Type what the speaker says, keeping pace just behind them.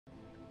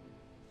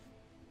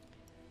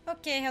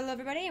Okay, hello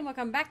everybody, and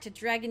welcome back to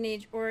Dragon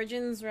Age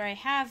Origins, where I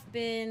have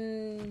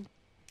been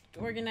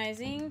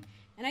organizing.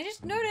 And I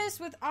just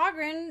noticed with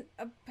Ogren,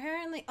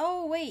 apparently...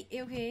 Oh, wait,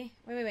 okay.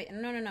 Wait.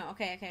 No.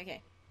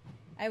 Okay.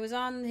 I was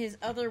on his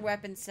other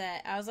weapon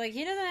set. I was like,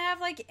 he doesn't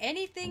have, like,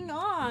 anything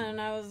on.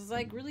 I was,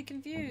 like, really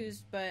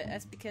confused. But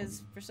that's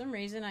because, for some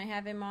reason, I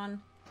have him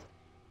on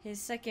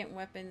his second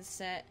weapon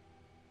set.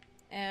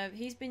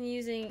 He's been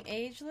using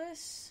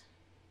Ageless.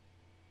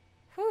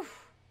 Whew.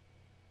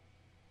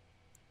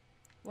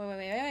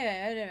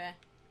 Wait.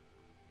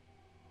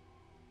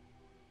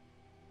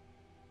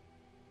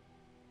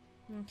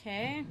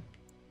 Okay.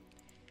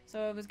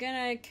 So I was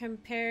gonna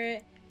compare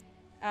it.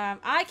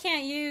 I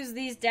can't use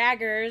these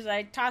daggers.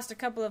 I tossed a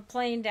couple of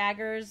plain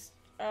daggers.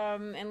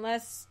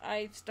 Unless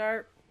I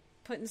start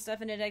putting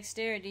stuff into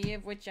dexterity,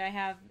 of which I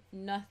have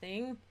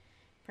nothing.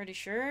 Pretty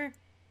sure.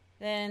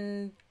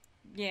 Then,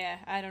 yeah,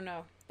 I don't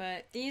know.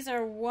 But these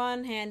are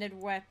one-handed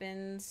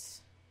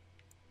weapons.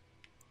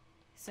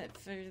 Except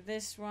for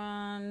this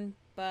one,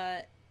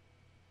 but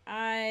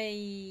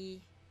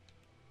I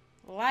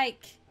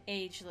like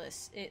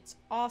Ageless. It's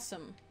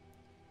awesome.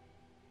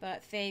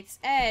 But Faith's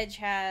Edge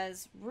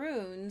has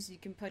runes you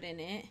can put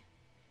in it.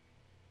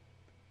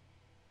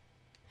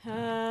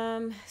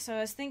 So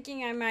I was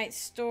thinking I might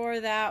store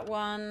that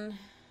one.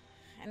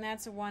 And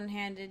that's a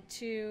one-handed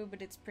too,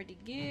 but it's pretty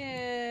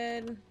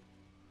good.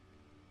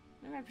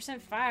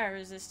 99% fire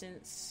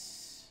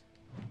resistance.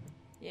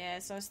 Yeah,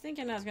 so I was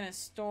thinking I was going to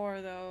store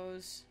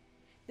those.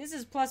 This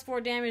is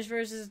 +4 damage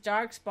versus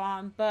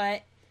Darkspawn,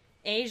 but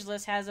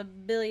Ageless has a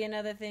billion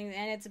other things,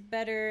 and it's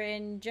better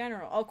in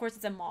general. Oh, of course,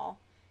 it's a maul.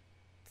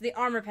 So the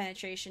armor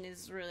penetration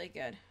is really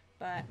good,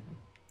 but I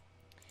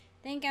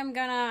think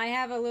I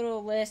have a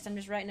little list. I'm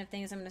just writing of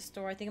things I'm going to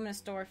store. I think I'm going to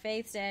store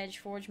Faith's Edge,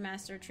 Forge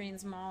Master,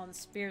 Trine's Maul, and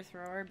Spear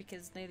Thrower,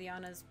 because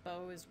Leliana's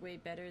bow is way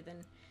better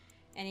than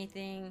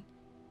anything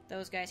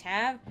those guys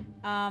have.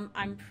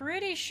 I'm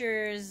pretty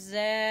sure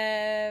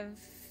Zev...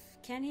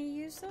 Can he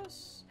use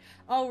those?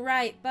 Oh,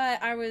 right,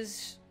 but I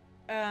was...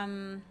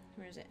 where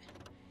is it?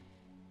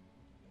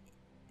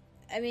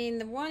 I mean,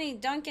 the one...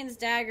 Duncan's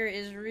Dagger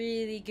is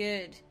really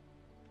good.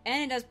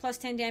 And it does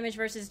 +10 damage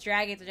versus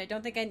Dragons, which I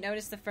don't think I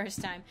noticed the first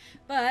time.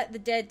 But the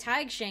Dead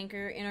Tig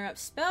Shanker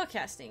interrupts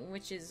spellcasting,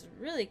 which is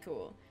really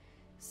cool.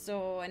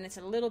 So, and it's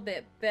a little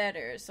bit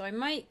better. So I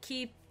might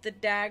keep the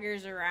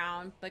daggers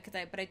around, but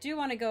I do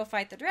want to go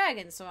fight the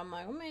dragon, so I'm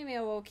like, well, maybe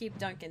I will keep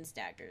Duncan's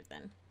dagger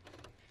then.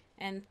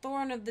 And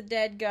Thorn of the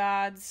Dead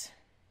Gods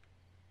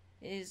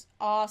is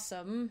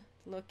awesome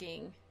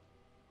looking.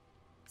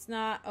 It's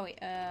not, oh wait,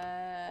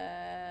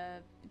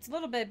 it's a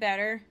little bit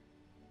better,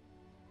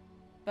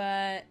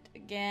 but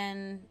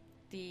again,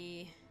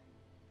 the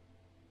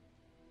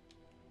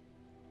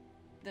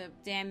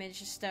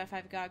damage stuff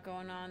I've got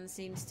going on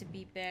seems to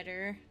be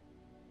better.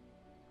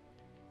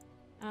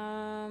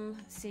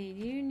 Let's see, do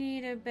you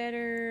need a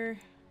better...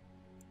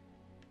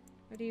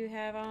 What do you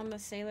have on the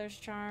Sailor's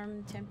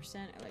Charm?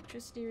 10%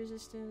 electricity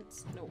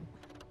resistance? No.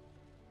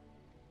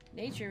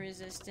 Nature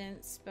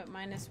resistance, but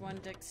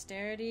 -1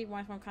 dexterity,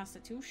 -1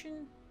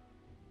 constitution?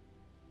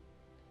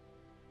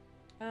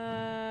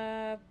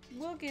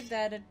 We'll give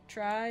that a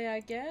try,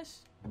 I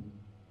guess.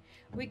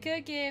 We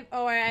could give...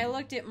 Oh, I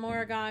looked at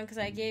Morrigan because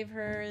I gave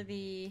her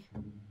the...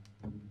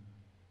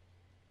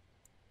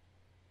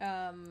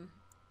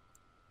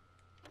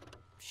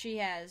 She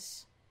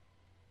has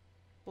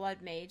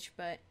Blood Mage,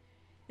 but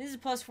this is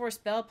 +4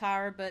 spell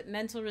power, but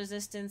mental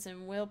resistance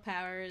and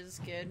willpower is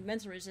good.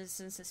 Mental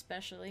resistance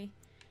especially.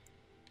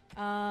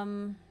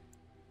 Let's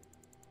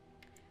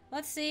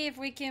see if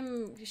we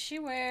can... Does she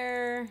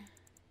wear...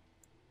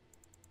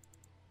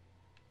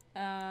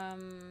 I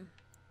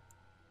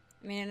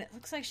mean, it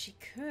looks like she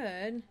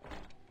could.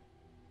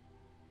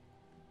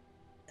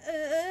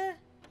 I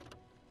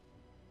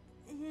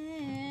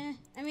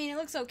mean, it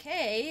looks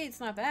okay.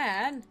 It's not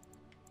bad.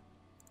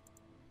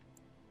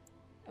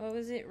 What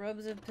was it?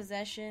 Robes of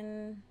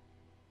Possession.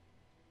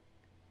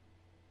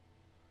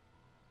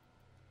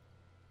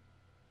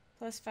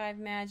 +5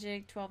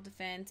 magic, 12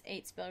 defense,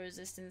 8 spell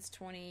resistance,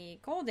 20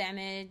 cold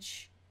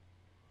damage.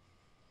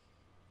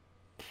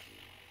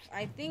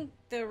 I think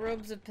the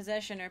Robes of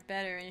Possession are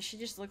better, and she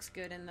just looks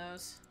good in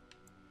those.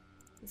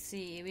 Let's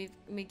see.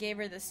 We gave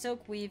her the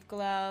Silk Weave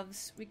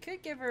gloves. We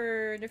could give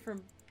her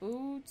different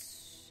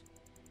boots.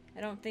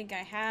 I don't think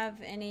I have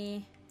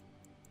any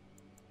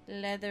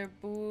leather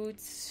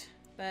boots,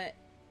 but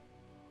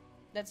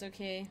that's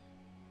okay.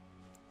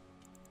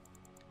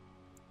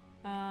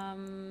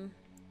 What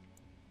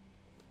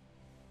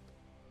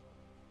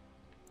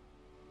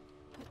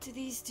do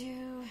these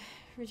do?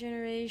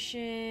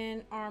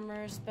 Regeneration,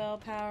 armor, spell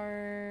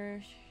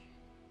power.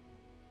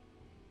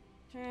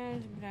 I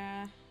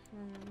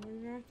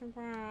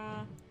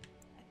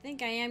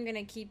think I am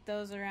gonna keep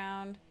those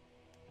around.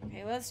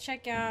 Okay, let's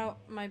check out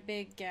my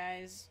big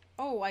guys.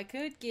 Oh, I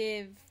could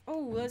give...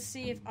 Oh, let's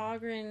see if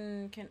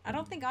Ogren can... I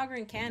don't think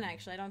Ogren can,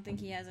 actually. I don't think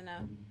he has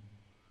enough.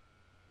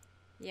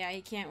 Yeah,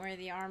 he can't wear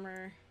the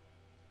armor.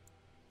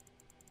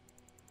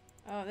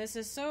 Oh, this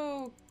is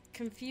so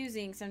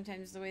confusing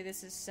sometimes the way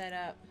this is set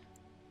up.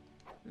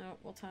 Nope,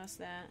 we'll toss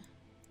that.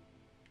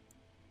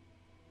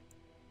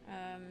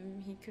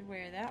 He could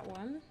wear that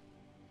one.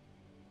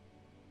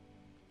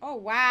 Oh,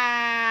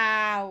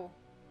 wow!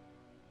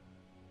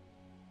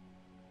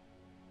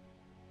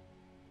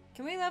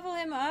 Can we level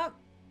him up?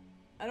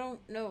 I don't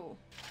know.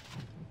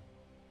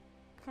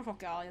 Oh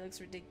god, he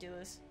looks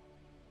ridiculous.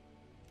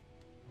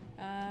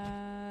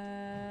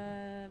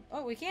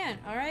 Oh, we can.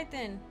 Alright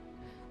then.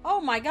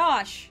 Oh my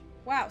gosh!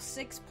 Wow,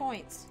 6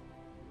 points.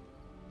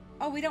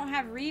 Oh, we don't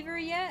have Reaver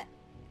yet?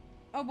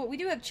 Oh, but we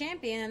do have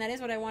Champion, and that is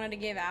what I wanted to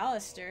give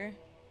Alistair.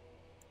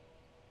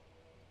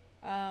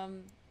 Oh,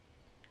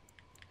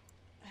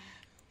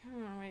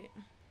 wait.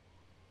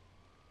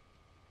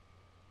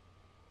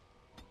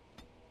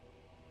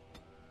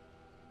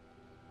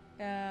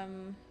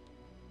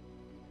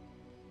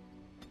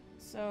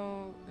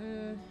 So,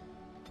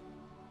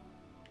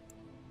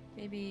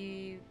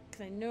 maybe,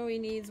 because I know he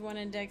needs one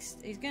in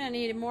he's gonna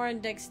need more in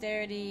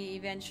dexterity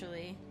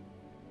eventually.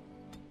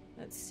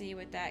 Let's see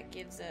what that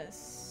gives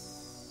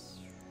us.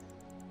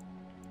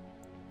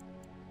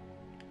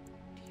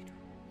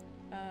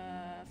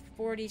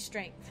 40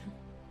 strength.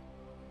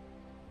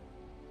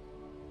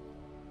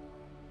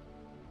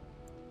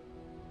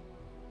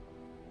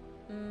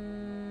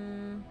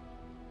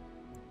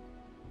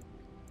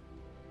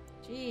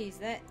 Jeez,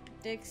 that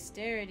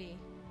dexterity.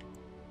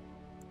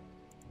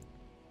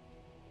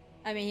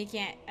 I mean, he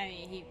can't. I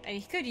mean,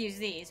 he could use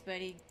these, but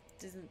he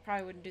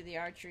probably wouldn't do the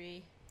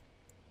archery.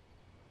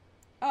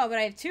 Oh, but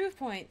I have 2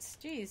 points.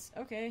 Jeez.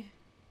 Okay.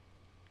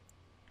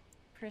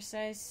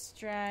 Precise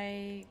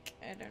strike.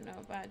 I don't know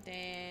about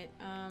that.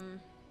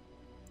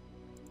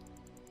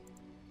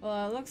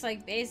 Well, it looks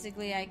like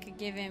basically I could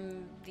give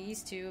him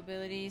these 2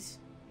 abilities.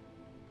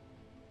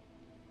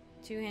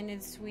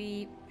 Two-handed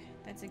sweep.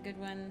 That's a good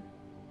one.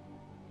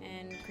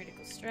 And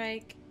critical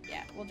strike.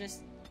 Yeah, we'll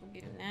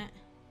give him that.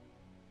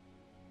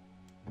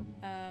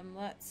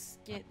 Let's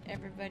get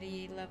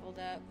everybody leveled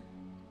up.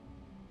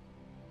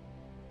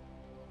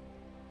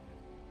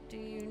 Do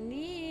you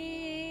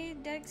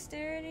need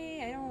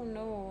dexterity? I don't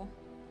know.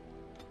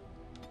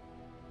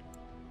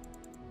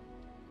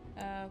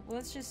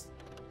 Let's just...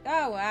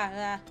 Oh,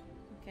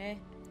 okay.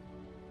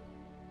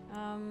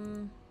 I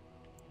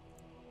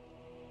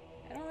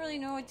don't really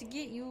know what to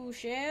get you,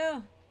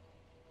 Shell.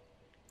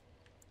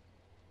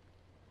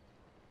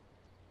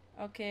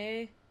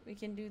 Okay, we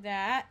can do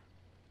that.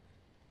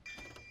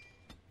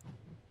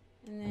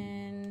 And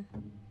then...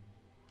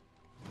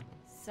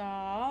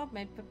 Saw,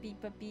 my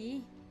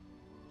puppy.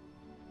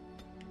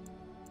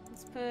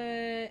 Let's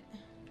put...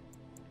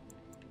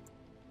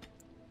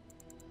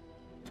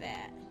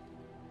 that.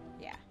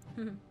 Yeah.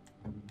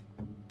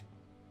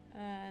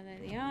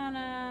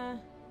 Liliana.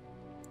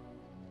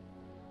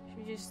 Should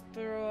we just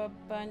throw a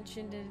bunch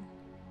into...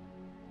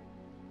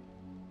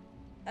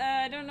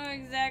 I don't know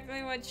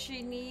exactly what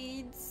she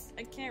needs.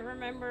 I can't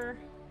remember.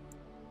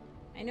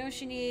 I know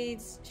she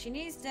needs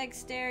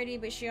dexterity,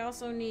 but she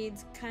also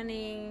needs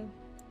cunning.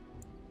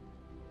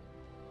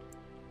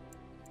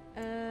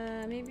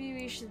 Maybe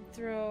we should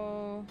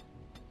throw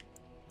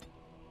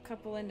a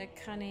couple into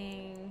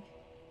cunning.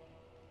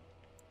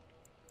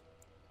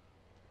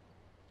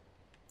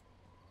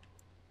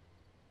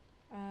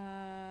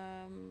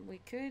 We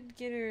could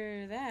get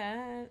her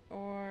that,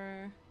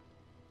 or...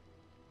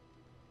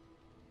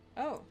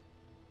 Oh.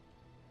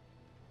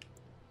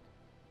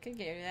 Could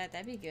get her that,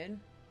 that'd be good.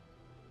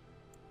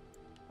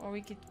 Or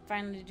we could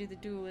finally do the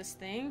duelist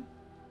thing.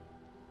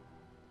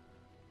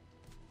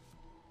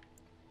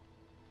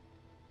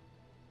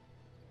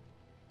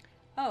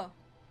 Oh.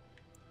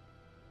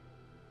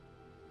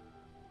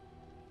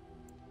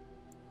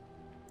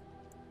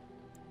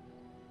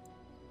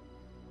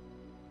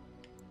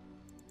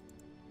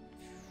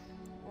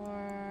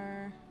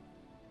 Or...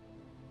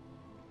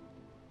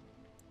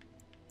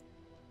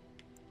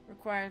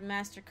 requires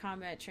master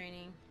combat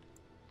training.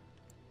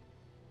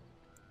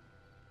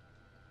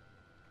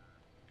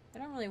 I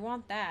don't really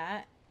want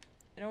that.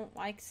 I don't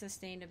like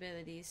sustained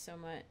abilities so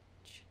much.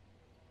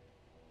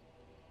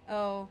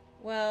 Oh,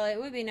 well, it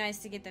would be nice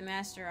to get the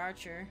master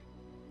archer.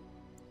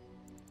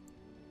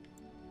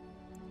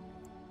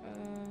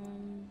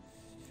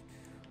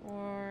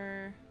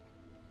 Or...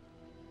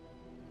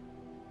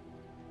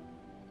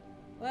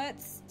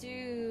 let's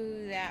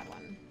do that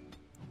one.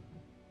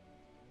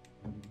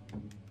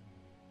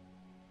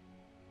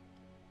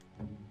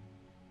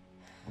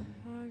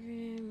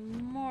 Okay,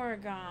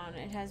 Morgan.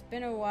 It has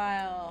been a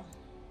while.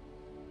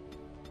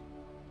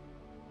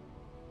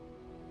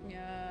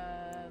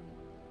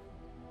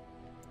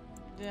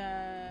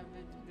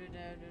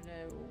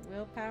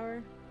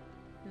 Willpower?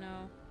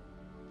 No.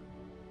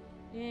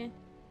 Yeah.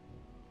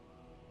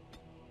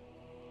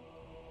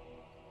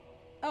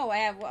 Oh,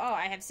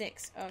 I have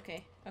 6.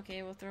 Okay.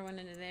 Okay, we'll throw one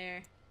into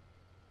there.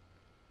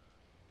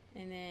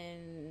 And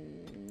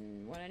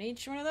then one on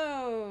each one of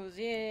those.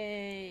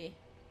 Yay.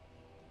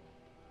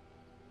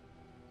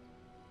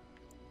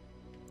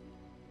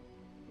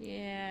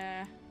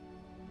 Yeah.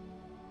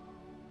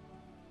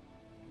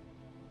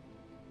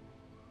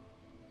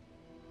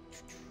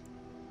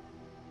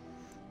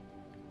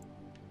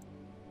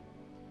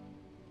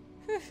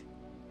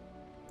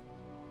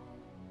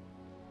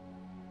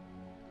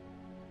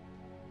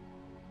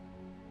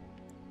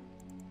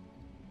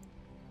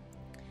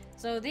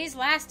 So these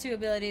last two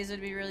abilities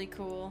would be really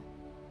cool.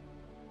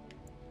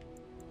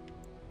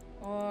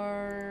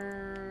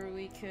 Or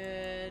we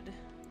could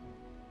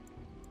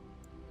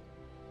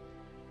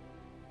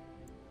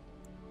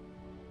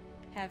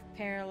have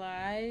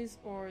paralyze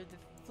or the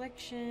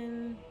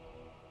affliction.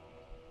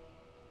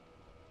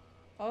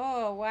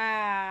 Oh,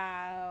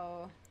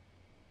 wow.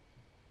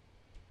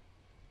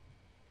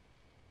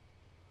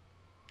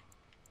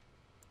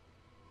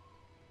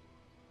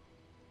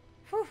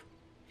 Whew.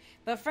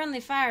 But friendly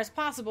fire is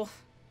possible.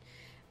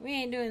 We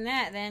ain't doing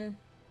that then.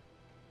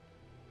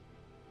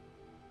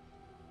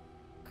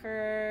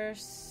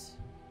 Curse.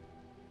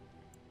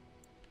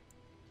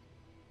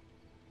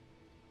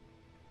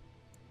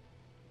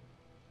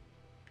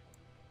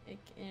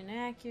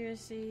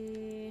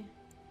 Inaccuracy.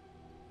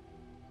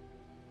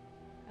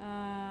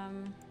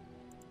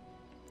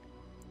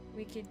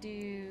 We could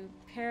do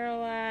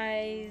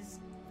paralyze.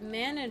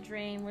 Mana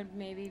drain would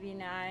maybe be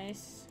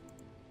nice.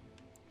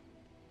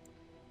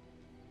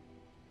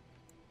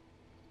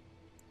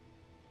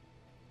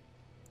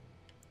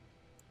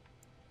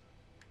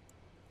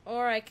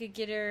 Or I could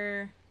get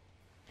her...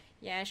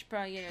 Yeah, I should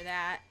probably get her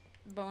that.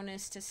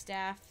 Bonus to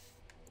staff,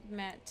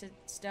 mat to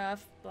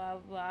stuff, blah,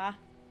 blah.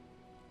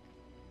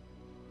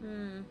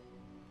 I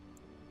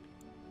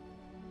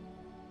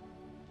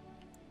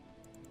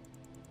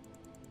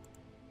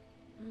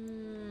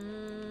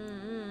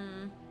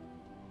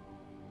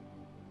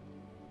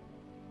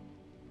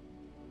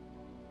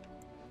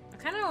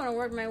kind of want to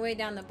work my way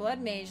down the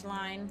Blood Mage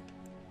line.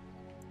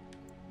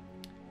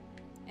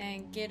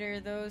 And get her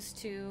those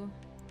two.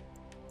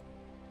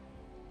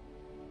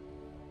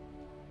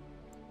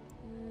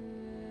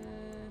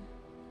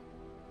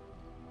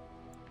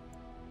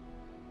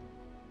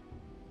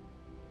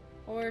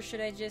 Or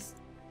should I just...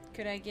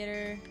 Could I get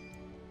her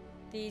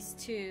these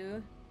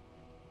two?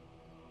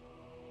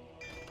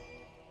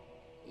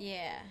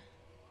 Yeah.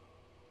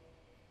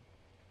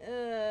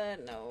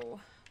 No.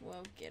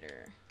 We'll get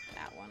her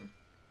that one.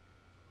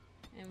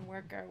 And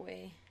work our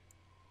way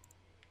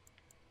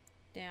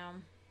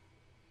down.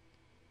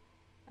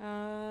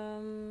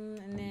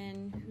 And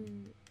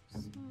then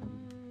who's...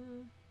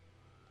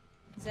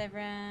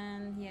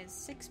 Zevran, he has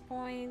 6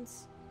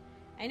 points.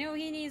 I know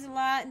he needs a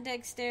lot in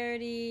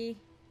dexterity.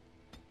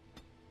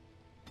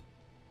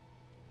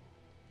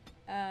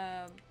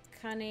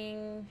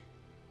 Cunning.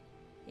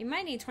 You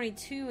might need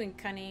 22 in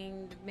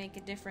cunning to make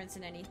a difference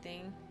in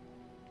anything.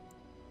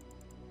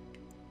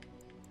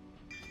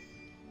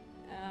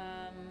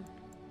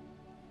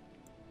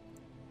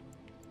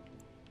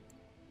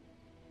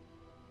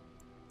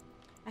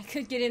 I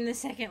could get in the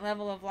second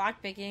level of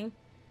lockpicking.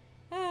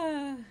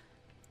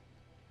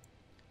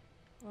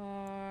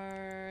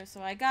 Or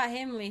so I got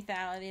him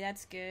lethality.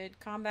 That's good.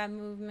 Combat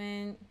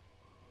movement.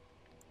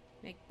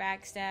 Make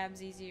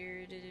backstabs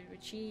easier to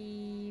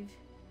achieve.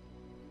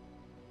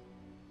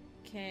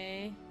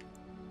 Okay.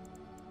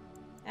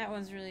 That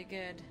one's really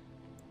good.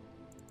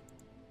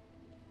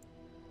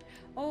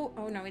 Oh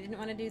no, we didn't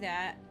want to do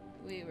that.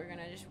 We were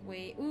gonna just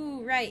wait.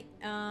 Ooh, right.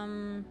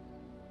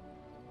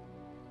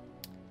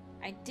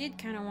 I did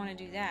kind of want to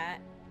do that.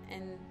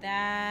 And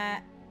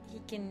that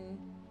he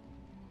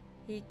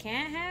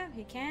can't have?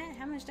 He can't?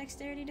 How much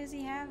dexterity does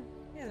he have?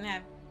 He doesn't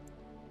have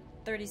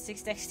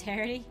 36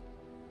 dexterity.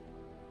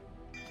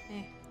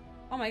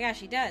 Oh my gosh,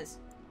 he does.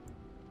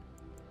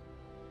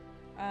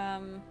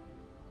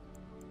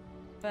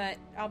 But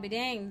I'll be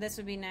danged, this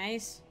would be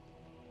nice.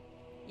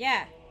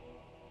 Yeah.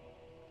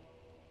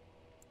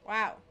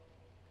 Wow.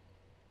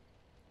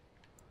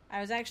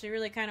 I was actually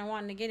really kind of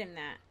wanting to get him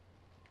that.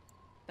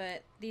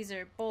 But these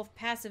are both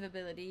passive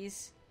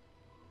abilities.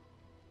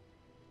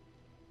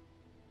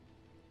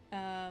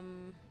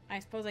 I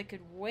suppose I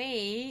could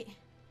wait.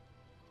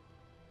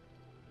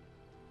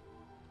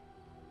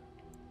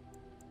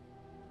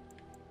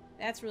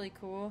 That's really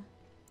cool.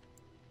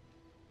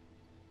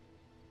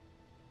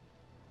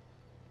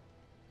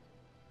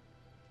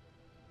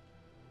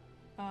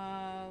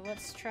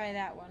 Let's try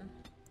that one.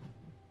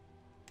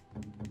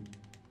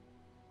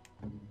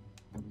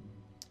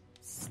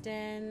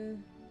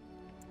 Sten,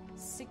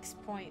 6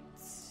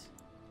 points.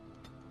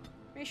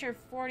 Pretty sure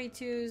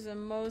 42 is the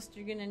most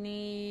you're gonna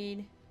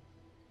need.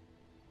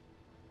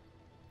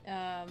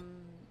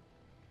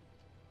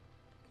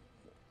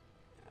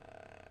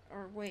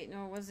 Or wait,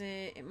 no, was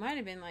it? It might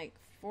have been like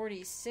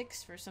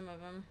 46 for some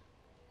of them.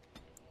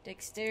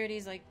 Dexterity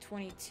is like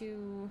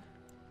 22.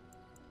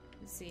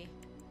 Let's see.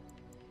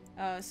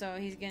 Oh, so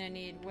he's gonna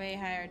need way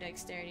higher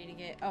dexterity to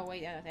get... Oh,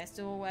 wait, that's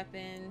dual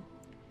weapon.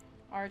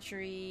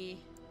 Archery.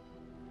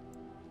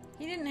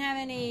 He didn't have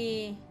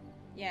any...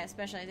 Yeah,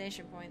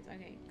 specialization points.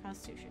 Okay,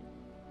 Constitution.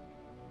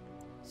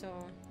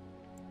 So,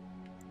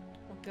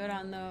 we're good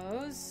on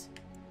those.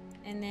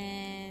 And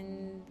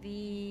then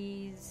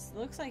these...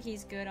 Looks like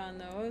he's good on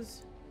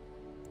those.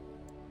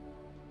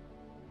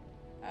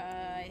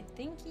 I I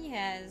think he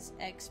has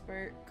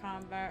expert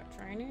combat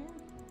training.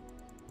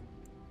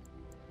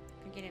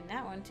 Could get him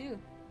that one too.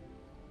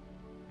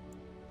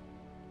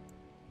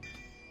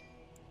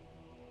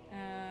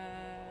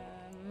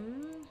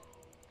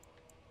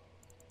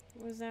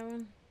 What was that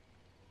one?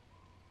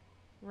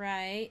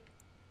 Right.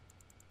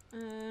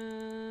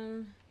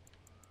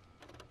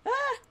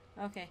 Ah!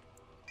 Okay.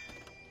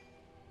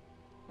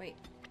 Wait.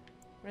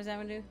 What does that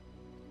one do?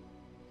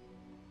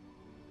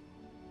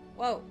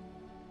 Whoa.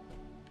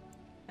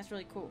 That's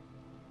really cool.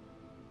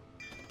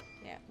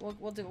 Yeah,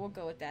 we'll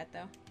go with that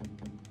though.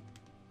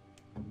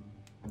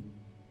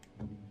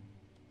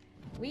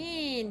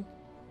 Ween!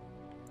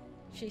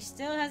 She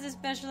still has a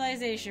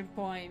specialization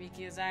point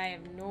because I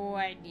have no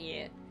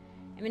idea.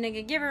 I mean, I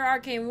could give her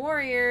Arcane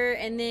Warrior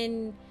and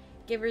then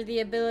give her the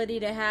ability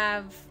to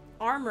have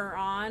armor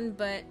on,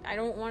 but I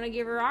don't want to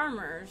give her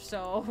armor,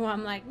 so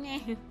I'm like, nah.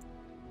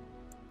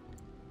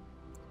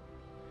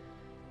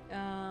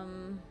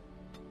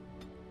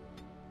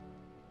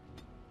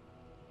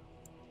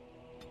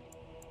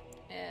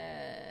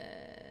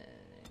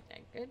 Is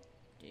that good?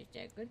 Is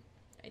that good?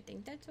 I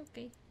think that's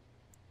okay.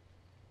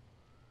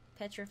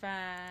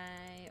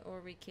 Petrify,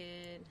 or we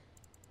could...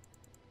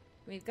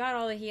 We've got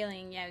all the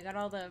healing. Yeah, we got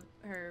all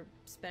her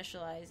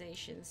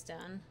specializations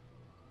done.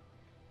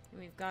 And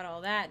we've got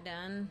all that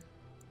done.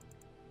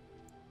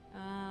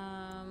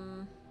 I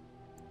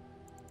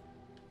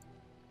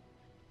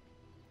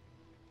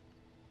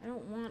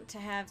don't want to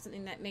have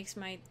something that makes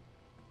my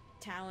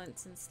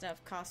talents and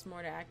stuff cost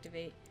more to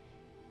activate.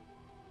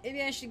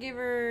 Maybe I should give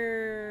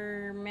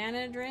her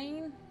Mana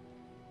Drain?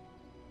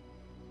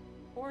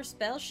 Or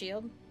Spell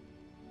Shield.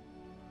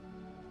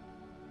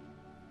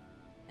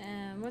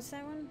 What's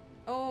that one?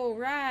 Oh,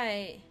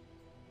 right.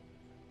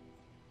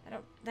 I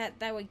don't...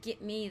 That would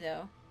get me,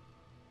 though.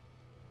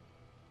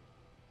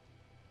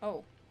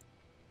 Oh.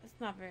 That's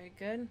not very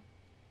good.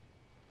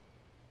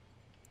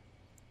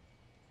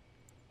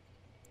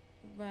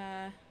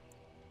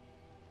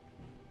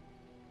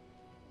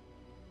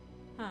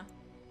 Huh.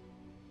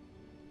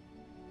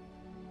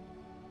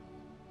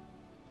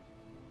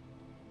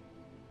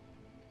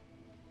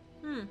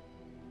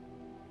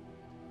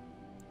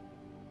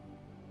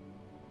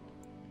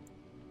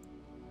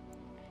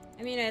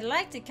 I mean, I'd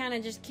like to kind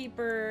of just keep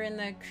her in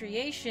the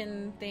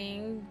creation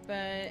thing,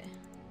 but...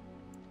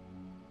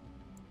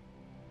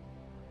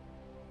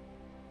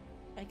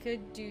 I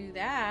could do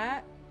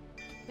that.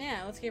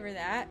 Yeah, let's give her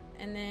that.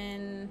 And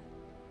then...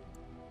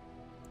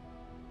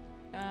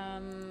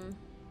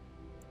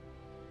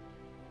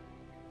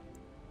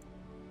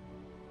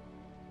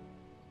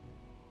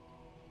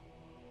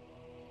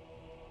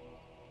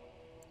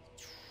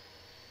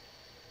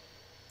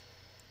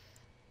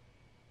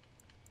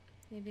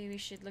 Maybe we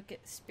should look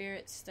at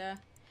spirit stuff.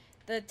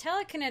 The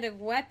telekinetic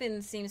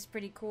weapon seems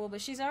pretty cool, but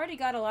she's already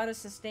got a lot of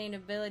sustained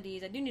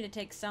abilities. I do need to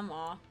take some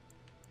off.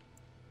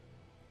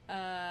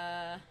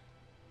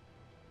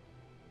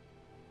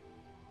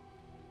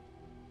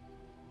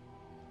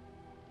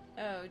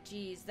 Oh,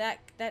 geez. That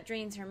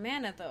drains her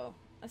mana, though.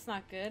 That's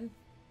not good.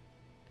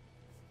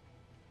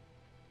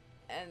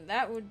 And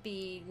that would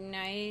be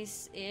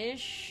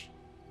nice-ish.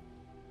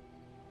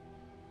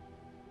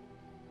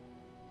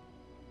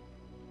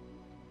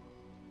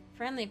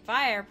 Friendly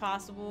fire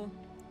possible.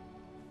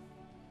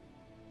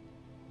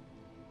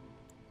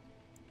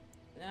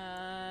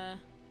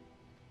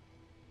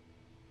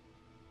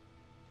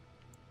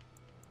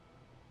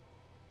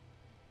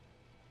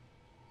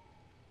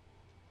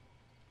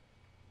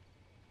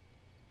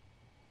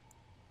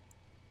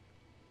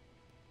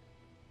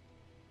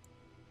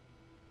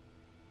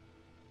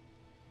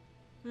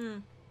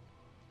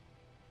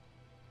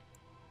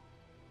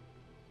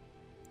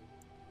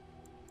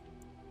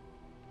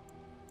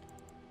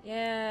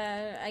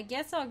 Yeah, I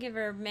guess I'll give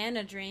her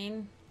Mana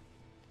Drain.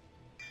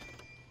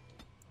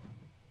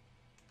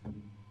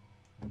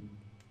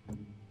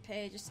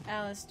 Okay, just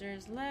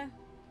Alistair's left.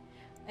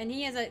 And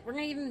he has a... We're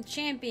gonna give him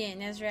Champion,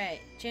 that's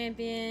right.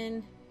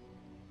 Champion.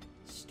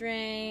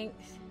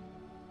 Strength.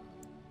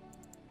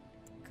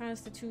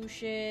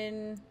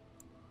 Constitution.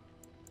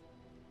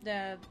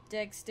 The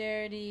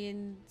Dexterity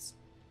and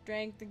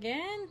Strength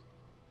again.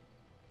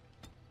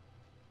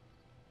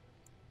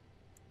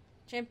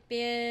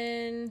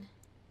 Champion.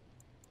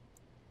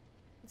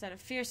 Is that a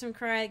fearsome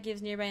cry that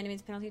gives nearby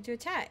enemies penalty to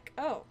attack?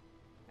 Oh,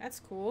 that's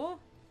cool.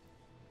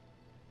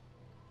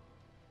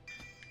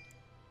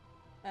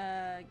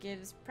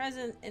 Gives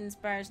present,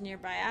 inspires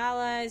nearby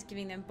allies,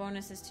 giving them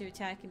bonuses to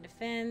attack and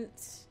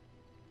defense.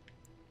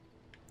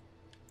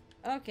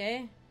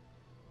 Okay.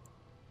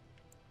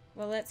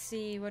 Well, let's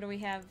see. What do we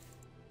have?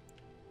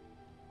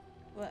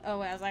 Oh,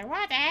 I was like,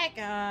 what the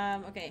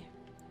heck? Okay.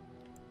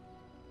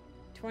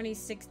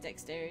 26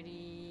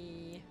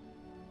 dexterity.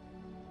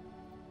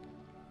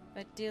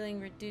 But dealing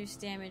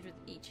reduced damage with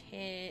each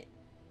hit.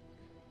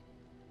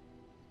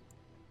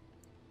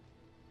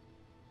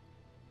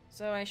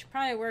 So I should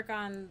probably work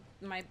on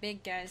my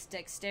big guy's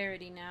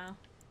dexterity now.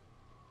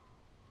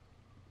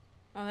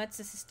 Oh, that's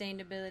a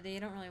sustained ability. I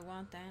don't really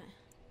want that.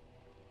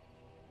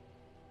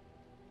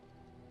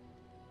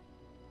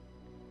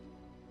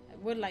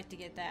 would like to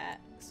get that.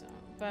 So,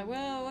 but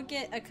we'll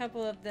get a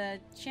couple of the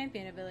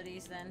champion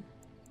abilities then.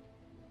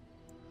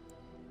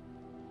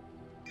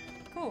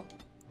 Cool.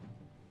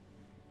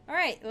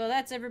 Alright, well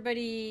that's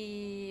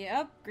everybody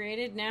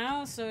upgraded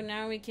now, so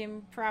now we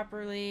can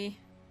properly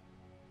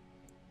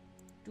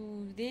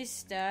do this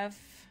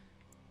stuff.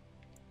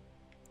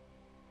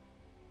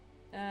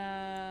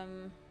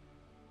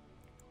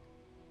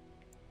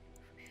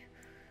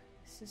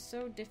 This is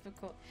so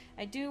difficult.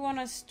 I do want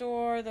to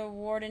store the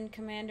Warden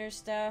Commander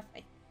stuff.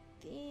 I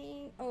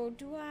think... Oh,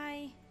 do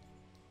I?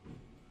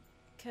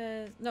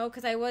 No,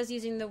 because I was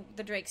using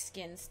the Drake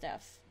skin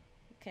stuff.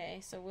 Okay,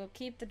 so we'll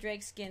keep the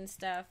Drake skin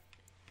stuff.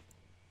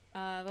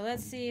 But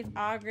let's see if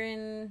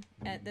Ogren,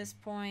 at this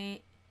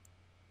point...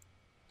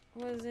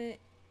 What was it?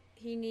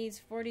 He needs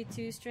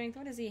 42 strength.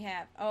 What does he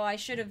have? Oh, I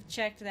should have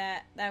checked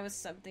that. That was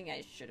something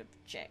I should have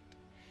checked.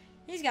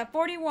 He's got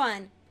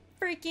 41.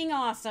 Freaking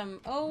awesome.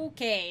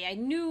 Okay, I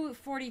knew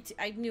 42.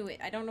 I knew it.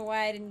 I don't know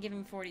why I didn't give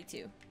him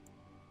 42.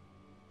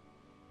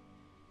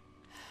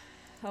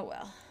 Oh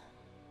well.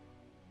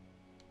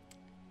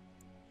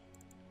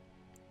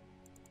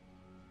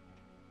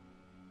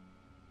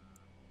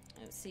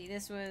 Let's see.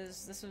 This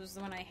was the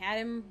one I had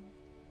him.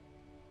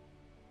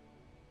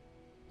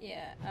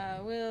 Yeah.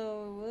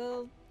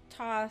 We'll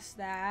toss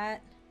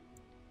that.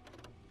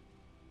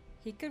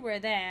 He could wear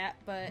that,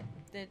 but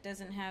it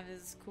doesn't have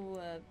as cool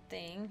a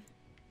thing.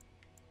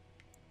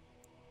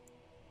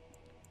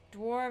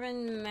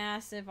 Dwarven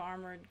massive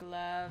armored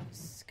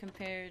gloves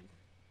compared.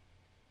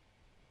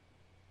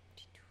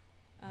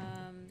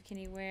 Can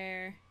he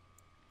wear?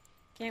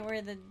 Can't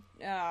wear the.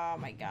 Oh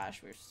my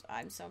gosh,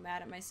 I'm so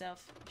mad at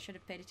myself. I should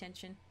have paid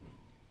attention.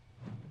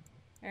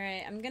 All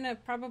right, I'm gonna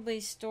probably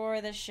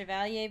store the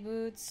Chevalier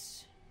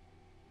boots.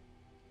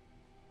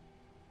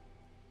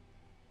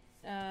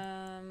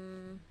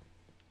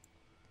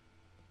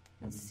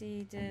 Let's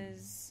see.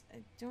 I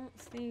don't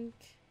think.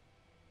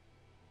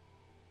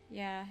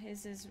 Yeah,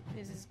 his is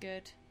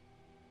good.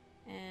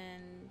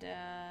 And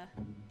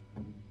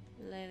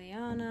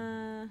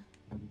Leliana.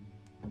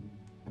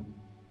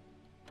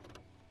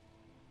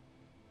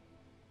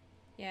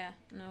 Yeah,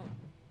 no.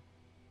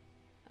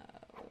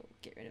 We'll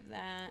get rid of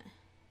that.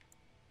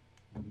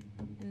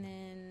 And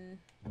then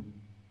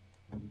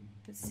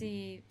let's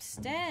see.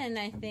 Sten,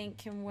 I think,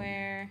 can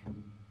wear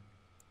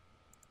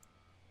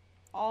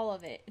all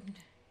of it,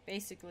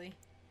 basically.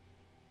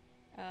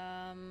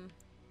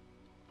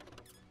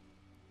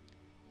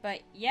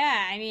 But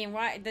yeah, I mean,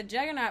 why the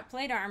Juggernaut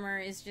plate armor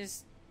is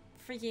just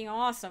freaking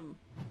awesome.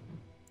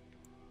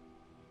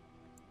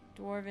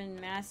 Dwarven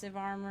massive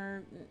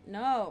armor.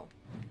 No.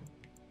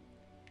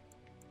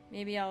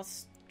 Maybe I'll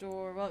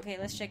store. Well, okay,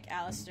 let's check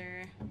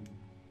Alistair.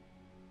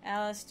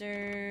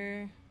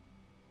 Alistair.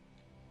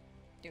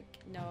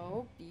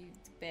 No, you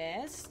the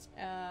best.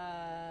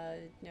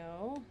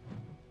 No.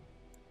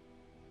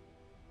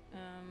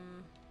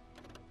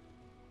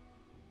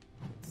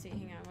 Let's see.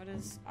 Hang on. What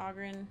is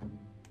Ogren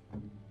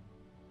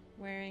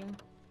wearing?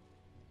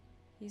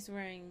 He's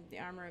wearing the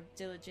armor of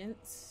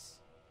diligence.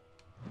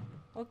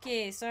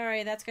 Okay,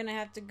 sorry, that's gonna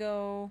have to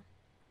go.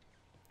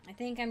 I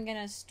think I'm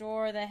gonna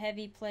store the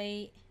heavy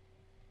plate.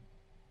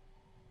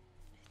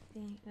 I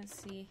think, let's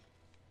see.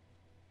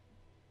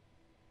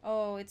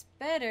 Oh, it's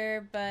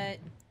better, but...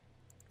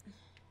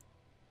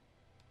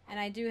 And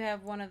I do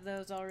have one of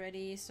those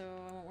already, so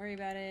I won't worry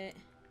about it.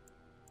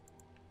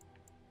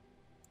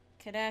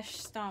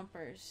 Kadash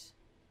Stompers.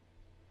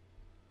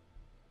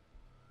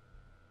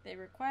 They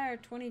require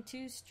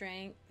 22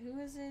 strength. Who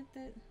is it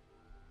that...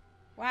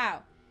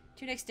 Wow.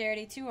 2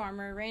 dexterity, 2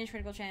 armor, range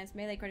critical chance,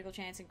 melee critical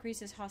chance,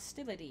 increases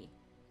hostility.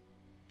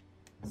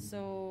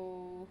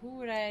 So, who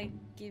would I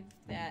give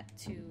that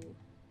to?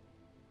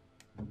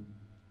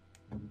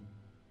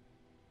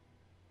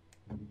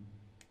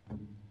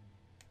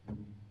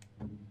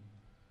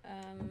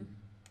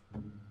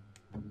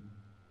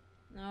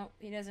 No,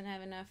 he doesn't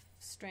have enough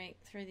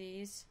strength for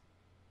these.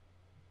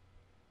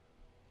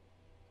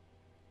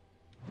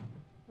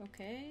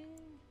 Okay.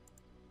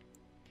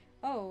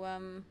 Oh,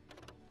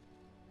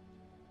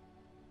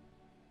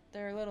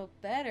 they're a little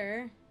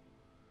better.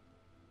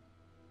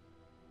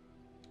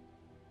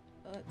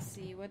 Let's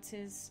see, what's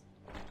his...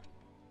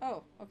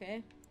 Oh,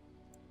 okay.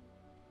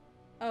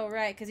 Oh,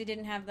 right, because he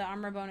didn't have the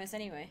armor bonus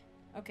anyway.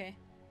 Okay.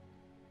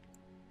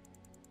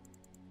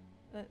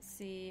 Let's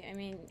see, I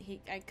mean,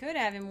 I could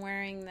have him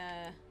wearing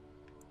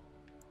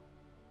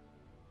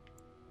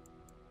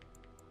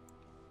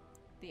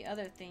the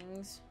other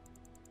things.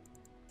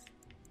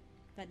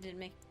 That didn't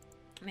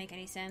make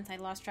any sense. I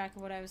lost track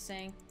of what I was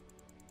saying.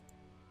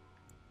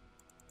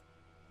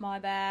 My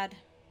bad.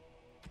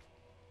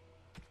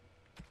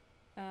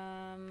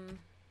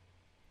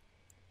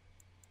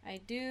 I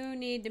do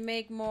need to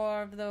make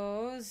more of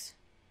those.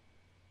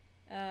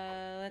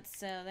 Let's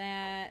sell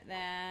that.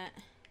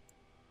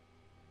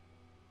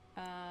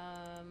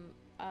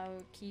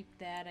 I'll keep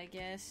that, I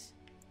guess.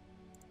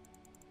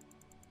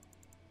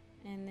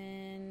 And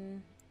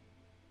then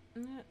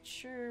I'm not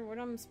sure what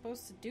I'm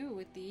supposed to do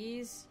with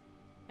these.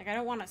 Like, I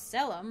don't want to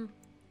sell them.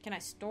 Can I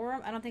store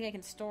them? I don't think I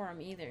can store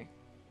them either.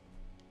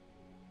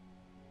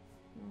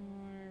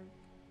 Or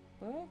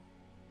book?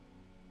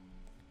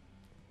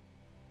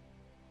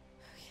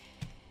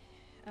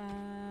 Okay.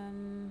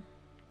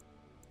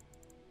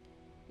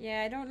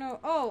 Yeah, I don't know.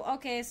 Oh,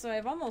 okay, so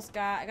I've almost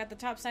got... I got the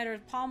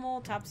topsider's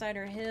pommel,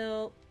 topsider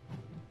hilt.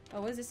 Oh,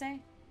 what does it say?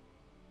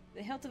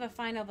 The hilt of a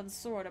fine elven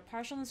sword. A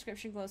partial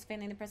inscription glows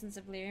faintly in the presence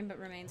of lyrium, but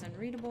remains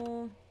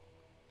unreadable.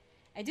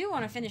 I do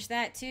want to finish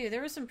that, too.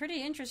 There were some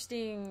pretty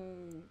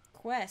interesting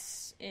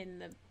quests in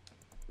the...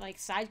 like,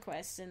 side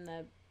quests in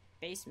the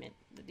basement.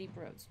 The deep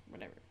roads.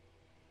 Whatever.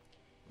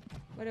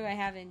 What do I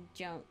have in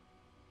junk?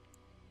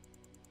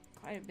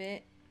 Quite a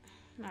bit.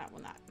 Not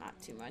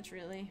too much,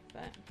 really,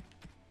 but...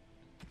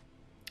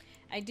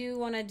 I do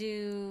want to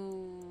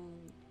do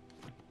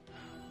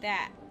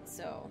that,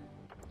 so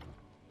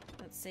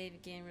let's save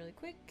again really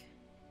quick.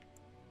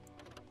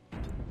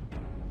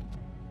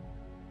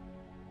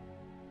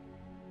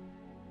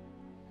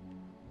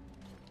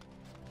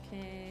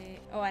 Okay.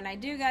 Oh, and I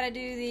do gotta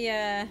do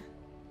the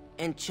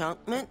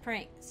enchantment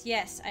pranks.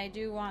 Yes, I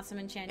do want some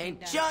enchanting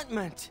done.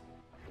 Enchantment.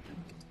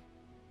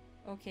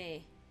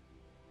 Okay.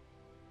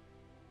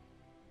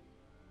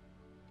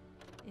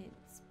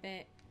 It's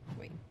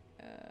wait.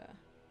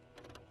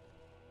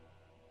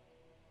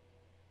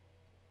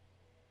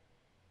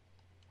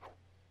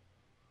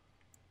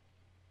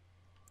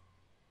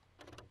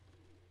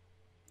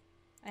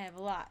 I have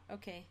a lot.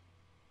 Okay.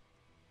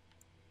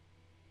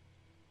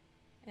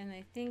 And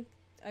I think...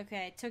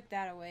 Okay, I took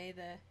that away.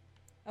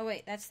 Oh,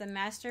 wait. That's the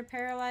Master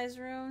Paralyzed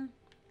rune?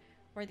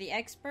 Or the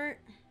Expert?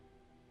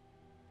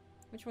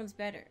 Which one's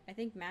better? I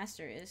think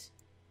Master is.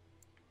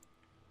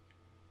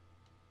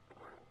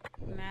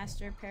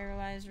 Master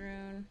Paralyzed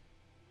rune.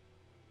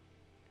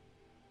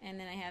 And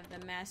then I have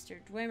the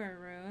Master Dwemer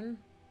rune.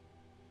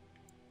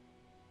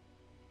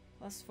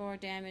 +4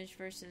 damage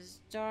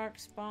versus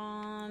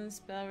Darkspawn,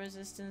 spell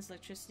resistance,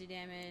 electricity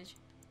damage.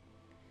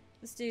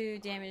 Let's do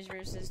damage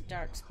versus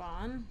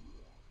Darkspawn.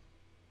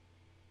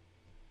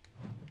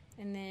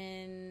 And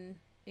then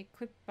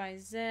equipped by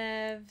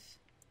Zev,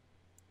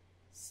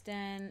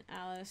 Sten,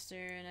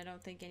 Alistair, and I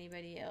don't think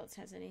anybody else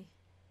has any.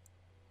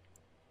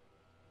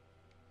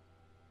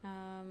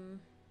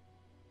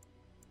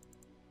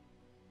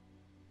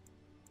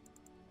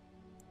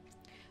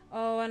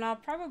 Oh, and I'll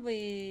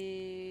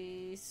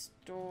probably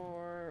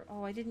store...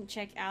 Oh, I didn't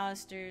check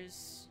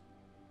Alistair's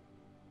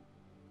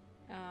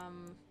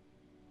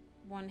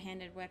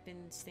one-handed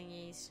weapons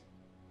thingies.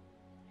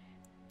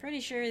 Pretty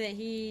sure that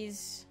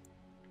he's...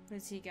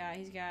 What's he got?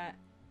 He's got...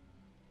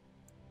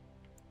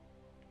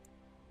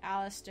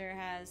 Alistair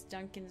has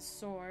Duncan's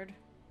sword.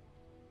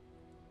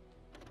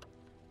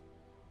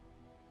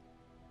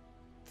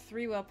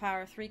 3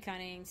 willpower, 3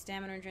 cunning,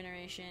 stamina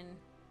regeneration.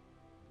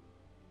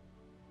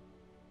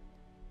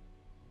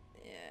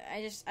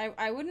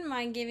 I wouldn't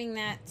mind giving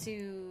that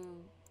to...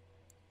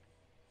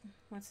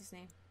 What's his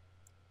name?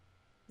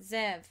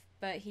 Zev,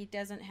 but he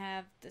doesn't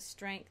have the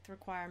strength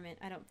requirement,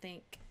 I don't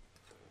think.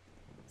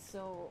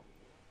 So,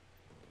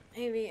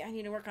 maybe I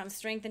need to work on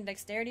strength and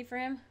dexterity for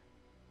him.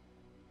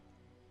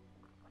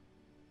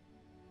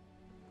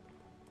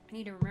 I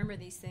need to remember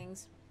these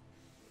things.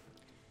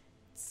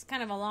 It's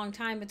kind of a long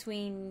time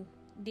between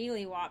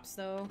dealy wops,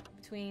 though,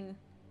 between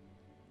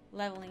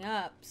leveling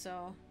up,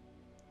 so...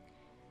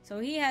 So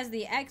he has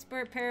the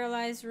Expert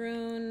Paralyzed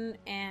rune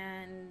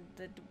and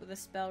the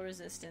spell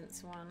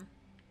resistance one,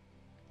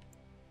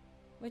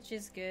 which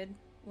is good.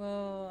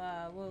 We'll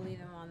leave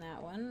him on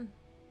that one.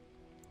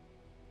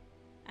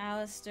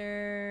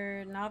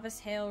 Alistair, Novice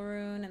Hail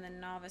rune, and then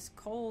Novice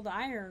Cold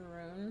Iron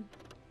rune.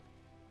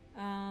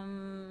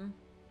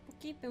 We'll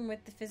keep him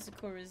with the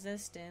physical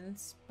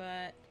resistance,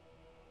 but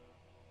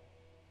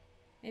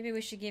maybe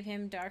we should give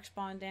him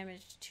Darkspawn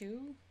damage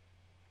too,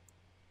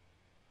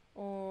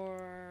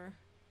 or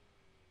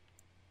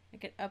I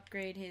could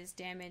upgrade his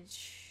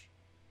damage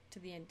to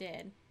the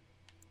undead.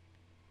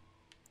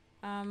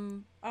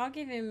 I'll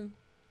give him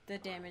the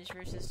damage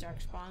versus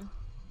Darkspawn.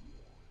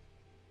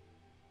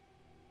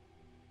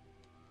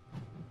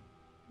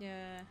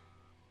 Yeah.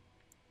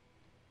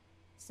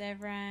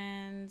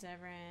 Zevran.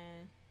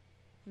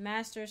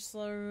 Master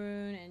Slow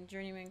Rune and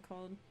Journeyman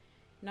Cold.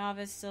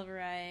 Novice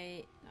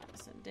Silverite.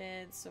 Novice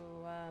Undead. So,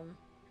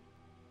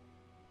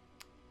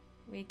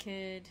 we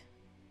could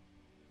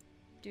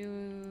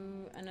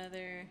do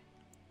another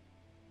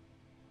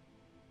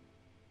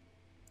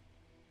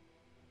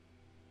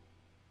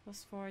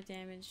 +4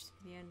 damage to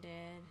the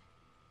undead.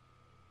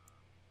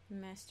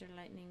 Master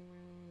Lightning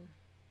Rune.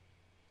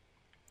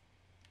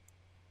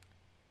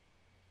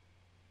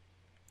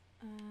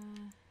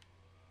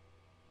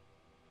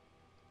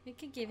 We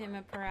could give him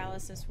a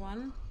paralysis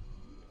one.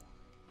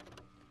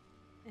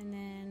 And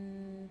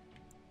then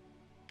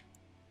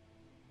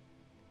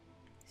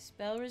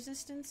spell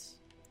resistance?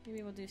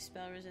 Maybe we'll do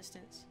spell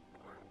resistance.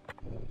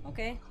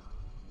 Okay.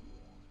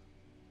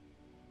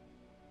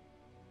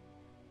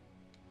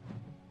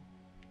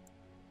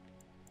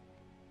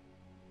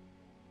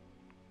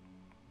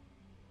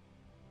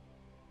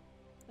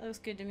 That looks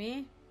good to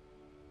me.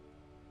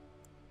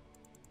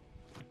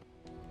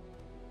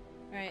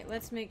 Alright,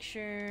 let's make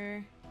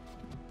sure...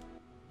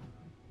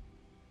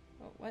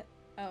 Oh, what?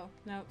 Oh,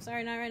 no.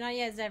 Sorry, not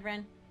yet,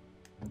 Zevran.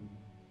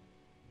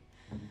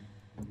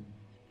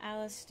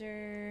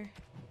 Alistair...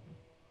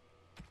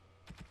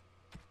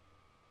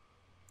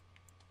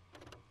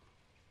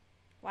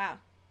 Wow.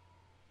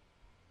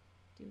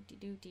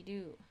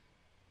 Do-de-do-de-do.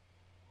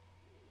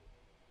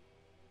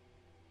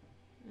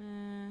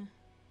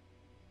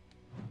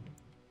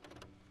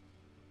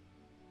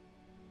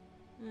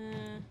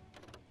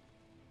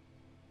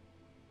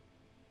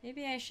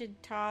 Maybe I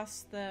should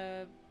toss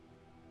the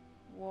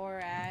war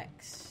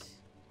axe.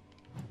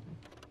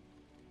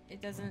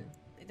 It doesn't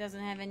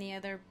have any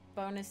other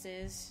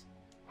bonuses.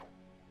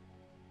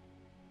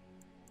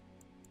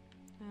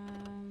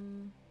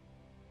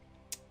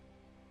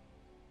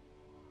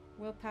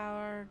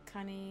 Willpower,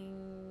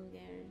 cunning.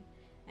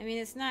 I mean,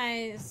 it's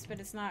nice, but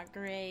it's not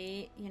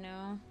great, you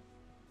know.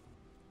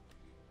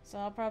 So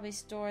I'll probably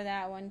store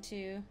that one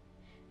too.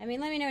 I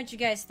mean, let me know what you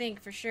guys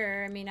think for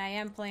sure. I mean, I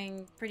am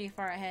playing pretty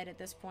far ahead at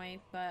this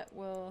point, but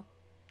we'll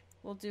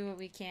do what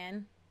we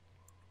can.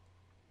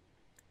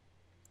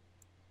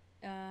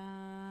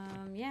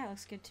 Yeah,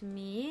 looks good to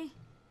me.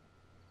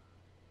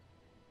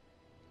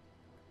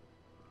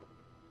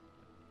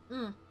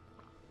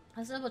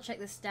 Let's double check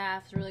the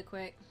staffs really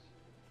quick.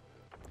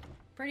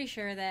 Pretty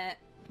sure that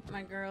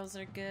my girls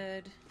are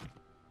good,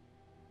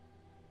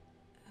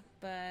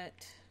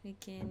 but we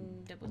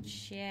can double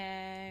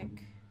check.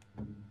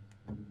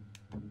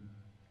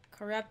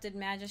 Corrupted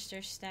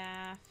Magister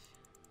staff.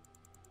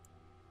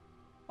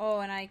 Oh,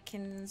 and I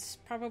can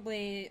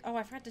probably... Oh,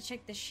 I forgot to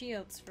check the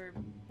shields for...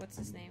 What's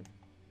his name?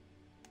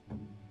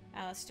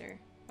 Alistair.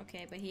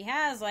 Okay, but he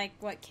has, like,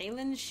 what,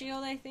 Kaylin's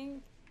shield, I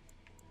think?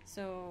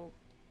 So...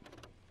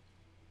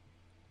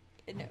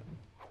 No.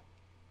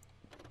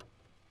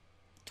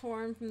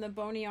 Torn from the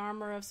bony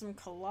armor of some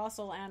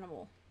colossal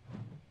animal.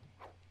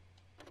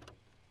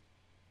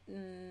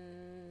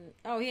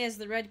 Oh, he has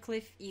the Red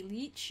Cliff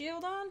Elite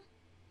shield on?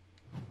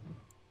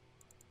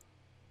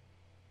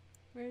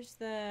 Where's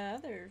the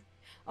other...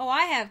 Oh,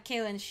 I have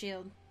Kaylin's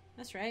shield.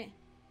 That's right.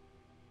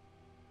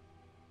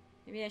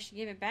 Maybe I should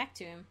give it back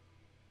to him.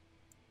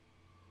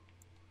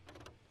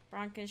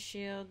 Bronca's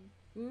shield.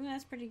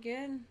 That's pretty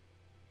good.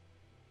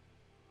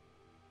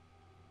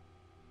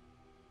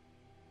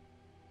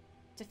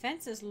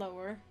 Defense is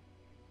lower.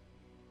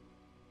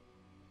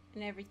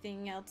 And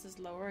everything else is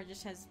lower. It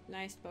just has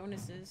nice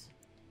bonuses.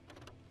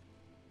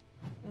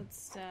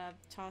 Let's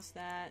toss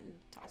that and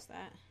toss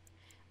that.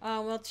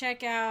 We'll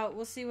check out...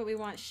 We'll see what we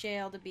want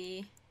Shale to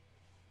be.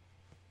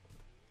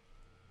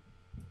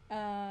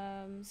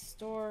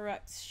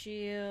 Storruck's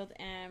shield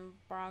and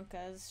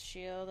Bronca's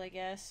shield, I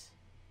guess.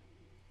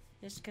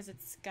 Just because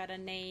it's got a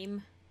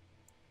name.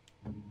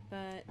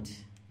 But...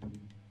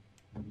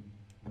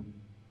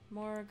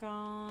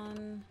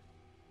 Morgan...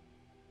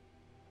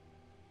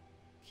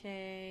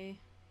 Okay.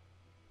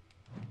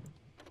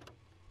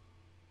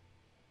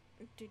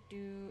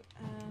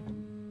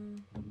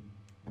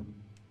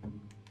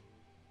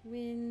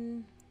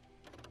 Win.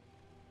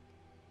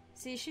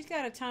 See, she's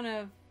got a ton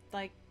of,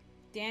 like,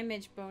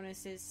 damage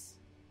bonuses.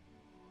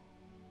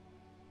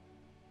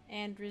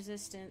 And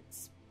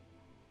resistance.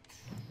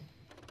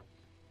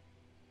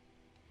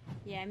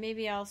 Yeah,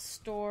 maybe I'll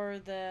store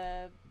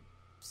the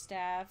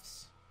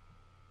staffs.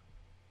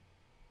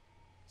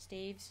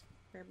 Staves.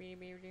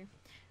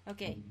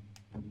 Okay.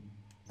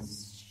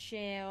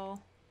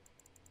 Shale.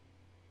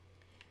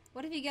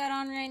 What have you got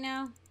on right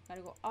now?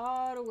 Gotta go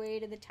all the way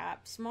to the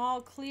top. Small,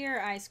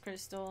 clear ice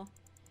crystal.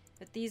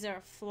 But these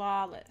are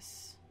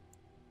flawless.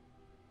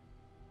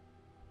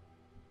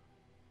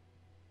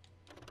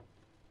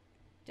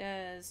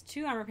 Does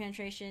 2 armor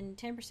penetration,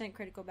 10%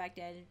 critical back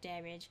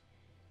damage,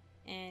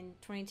 and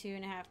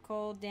 22.5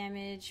 cold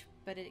damage,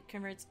 but it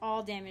converts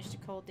all damage to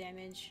cold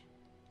damage.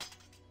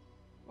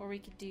 Or we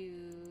could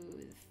do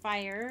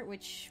fire,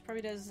 which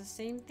probably does the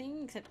same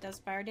thing, except does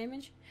fire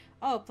damage.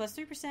 Oh, plus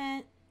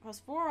 3%, plus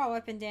 4 all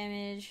weapon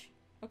damage.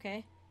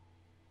 Okay.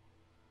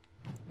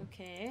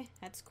 Okay,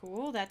 that's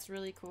cool. That's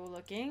really cool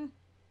looking.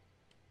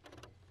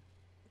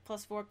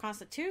 Plus 4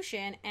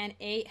 constitution and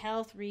 8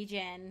 health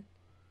regen.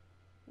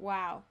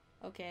 Wow.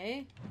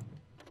 Okay.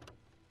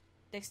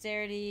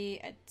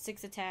 Dexterity at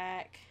 6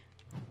 attack.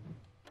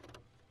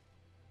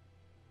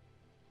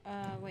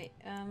 Wait,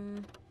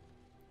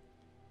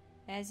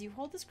 As you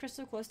hold this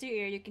crystal close to your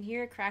ear, you can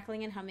hear a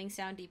crackling and humming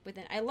sound deep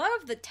within. I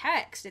love the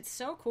text. It's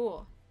so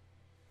cool.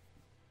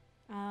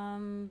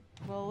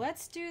 Well,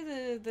 let's do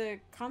the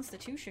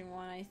Constitution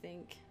one, I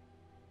think.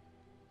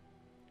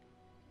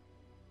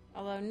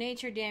 Although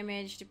nature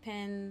damage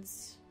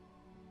depends...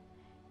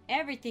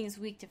 Everything's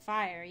weak to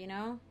fire, you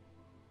know?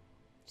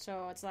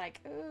 So it's like,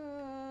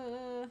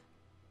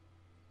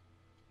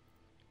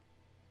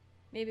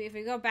 Maybe if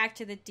we go back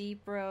to the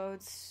deep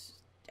roads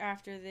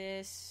after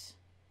this...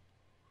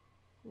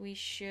 We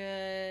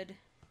should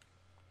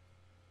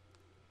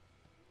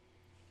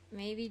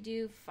maybe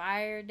do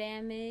fire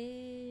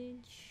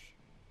damage.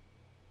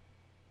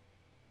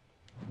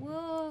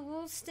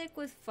 We'll stick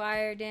with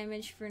fire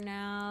damage for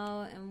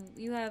now. And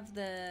you have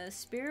the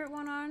spirit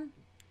one on?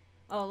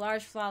 Oh,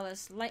 large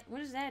flawless light. What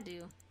does that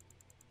do?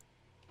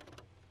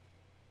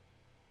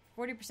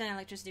 40%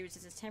 electricity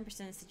resistance,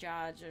 10% is the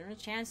dodge, or a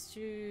chance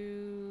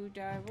to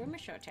die with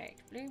missile attack.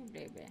 Blah,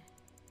 blah, blah.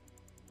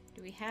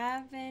 Do we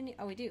have any?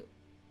 Oh, we do.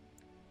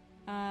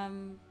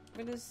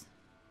 What is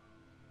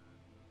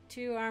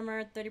 2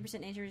 armor,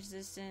 30% nature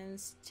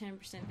resistance,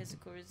 10%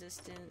 physical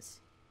resistance.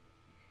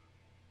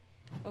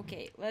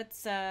 Okay,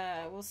 let's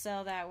we'll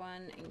sell that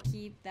one and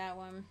keep that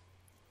one.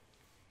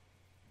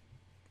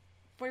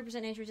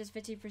 40% nature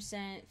resistance,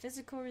 50%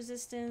 physical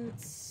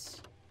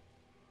resistance.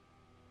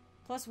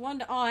 +1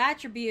 to all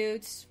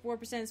attributes,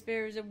 4%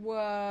 spares of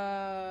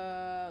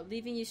whoa,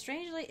 leaving you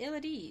strangely ill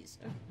at ease.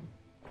 Oh.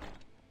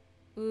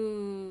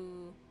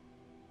 Ooh,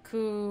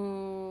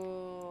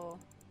 cool.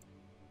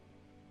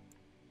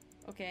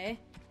 Okay.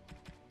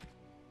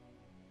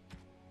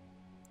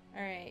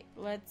 All right,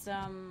 let's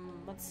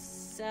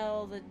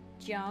sell the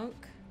junk.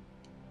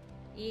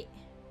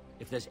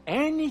 If there's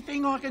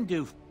anything I can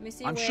do,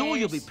 I'm sure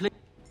you'll be pleased.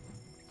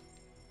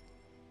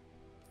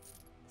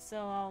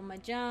 Sell all my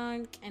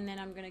junk, and then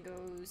I'm gonna go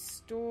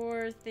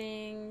store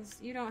things.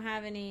 You don't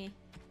have any.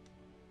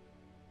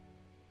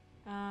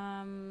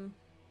 I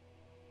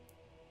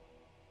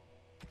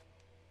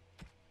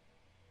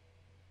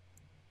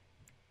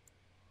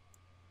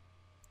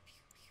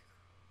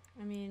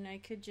mean, I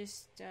could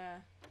just.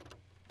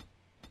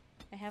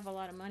 I have a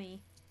lot of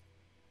money.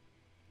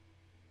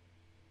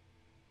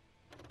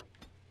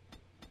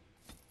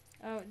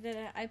 Oh, did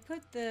I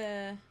put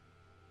the...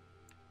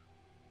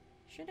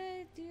 Should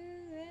I do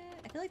that?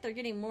 I feel like they're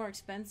getting more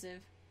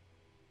expensive.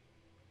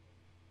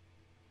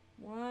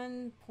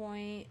 1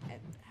 point... I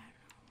don't know,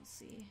 we'll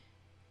see.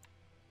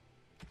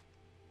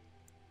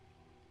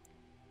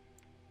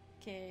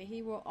 Okay,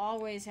 he will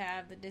always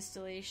have the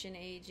distillation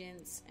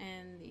agents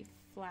and the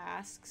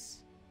flasks.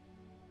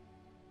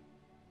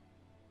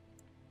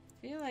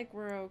 I feel like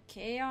we're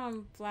okay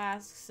on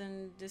flasks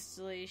and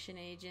distillation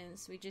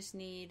agents. We just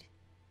need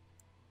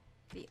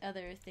the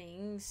other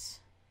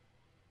things.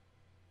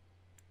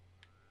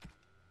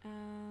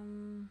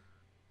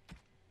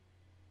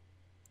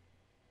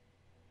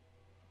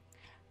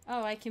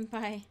 Oh, I can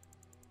buy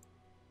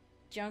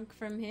junk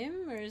from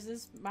him? Or is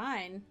this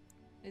mine?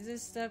 Is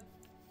this stuff...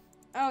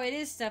 Oh, it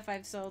is stuff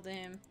I've sold to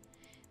him.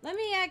 Let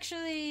me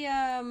actually,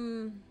 I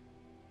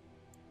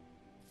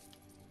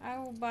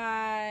will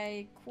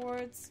buy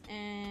quartz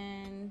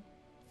and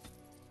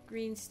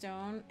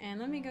greenstone, and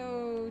let me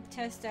go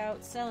test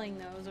out selling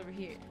those over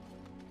here.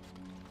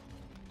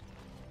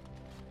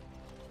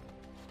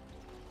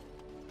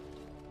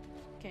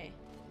 Okay.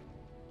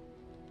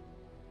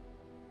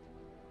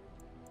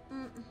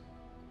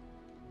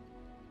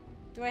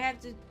 Do I have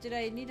to, did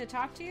I need to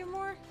talk to you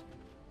more?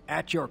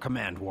 At your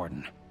command,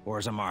 Warden.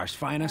 Orzamar's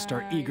finest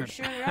are eager. You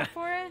sure you're up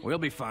for it? We'll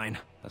be fine,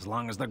 as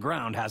long as the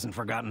ground hasn't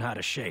forgotten how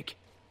to shake.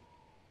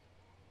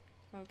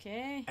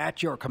 Okay.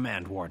 At your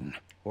command, Warden.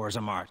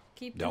 Orzamar.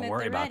 Keep them Don't at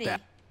worry the about ready.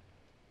 that.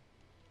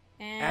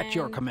 And At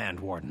your command,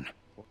 Warden.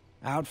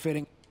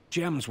 Outfitting.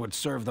 Gems would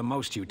serve the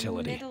most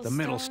utility. Middle The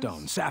middle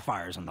stones? stone,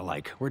 sapphires and the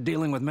like. We're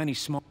dealing with many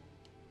small...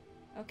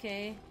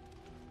 Okay.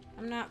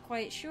 I'm not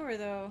quite sure,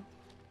 though.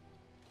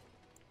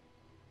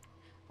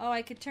 Oh,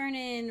 I could turn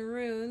in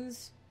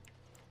runes.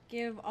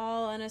 Give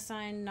all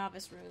unassigned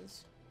novice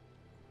runes.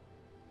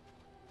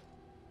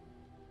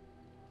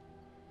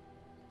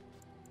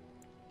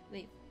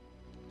 Leave.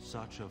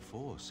 Such a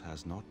force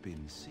has not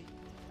been seen.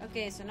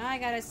 Okay, so now I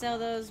gotta sell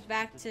those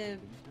back to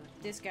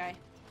this guy.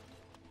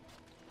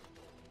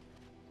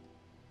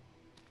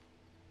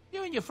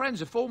 You and your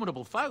friends are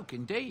formidable folk,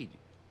 indeed.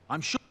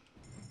 I'm sure...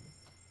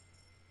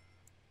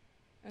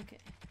 Okay.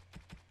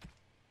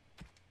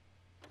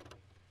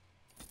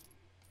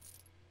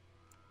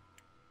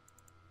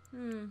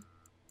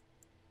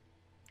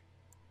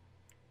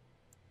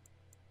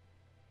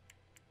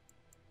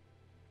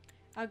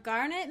 A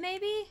garnet,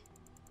 maybe?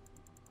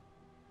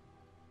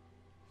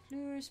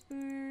 Fluor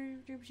spur.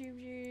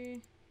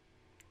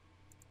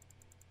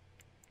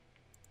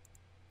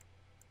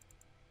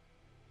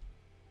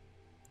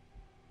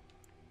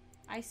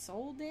 I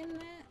sold him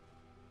that?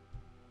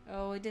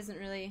 Oh, it doesn't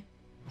really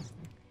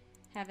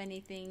have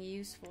anything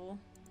useful.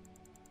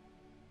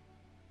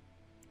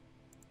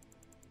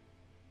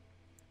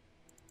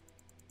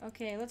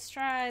 Okay, let's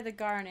try the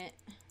garnet.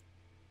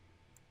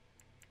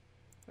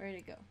 Where'd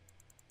it go?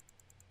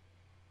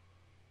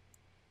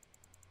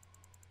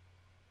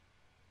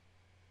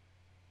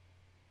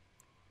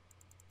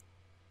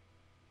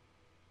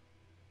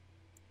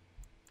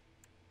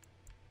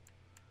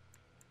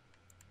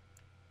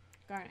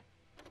 Garnet.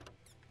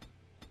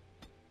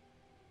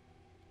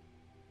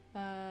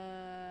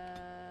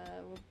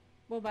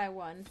 We'll buy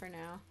one for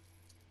now.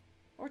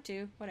 Or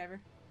two,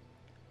 whatever.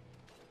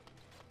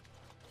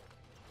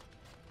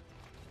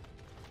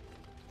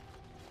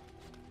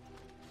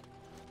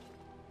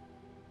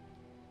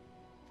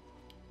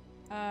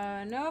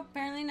 Nope,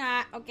 apparently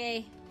not.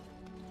 Okay.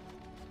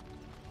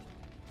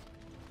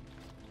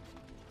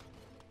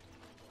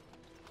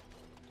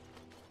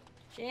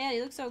 Shit,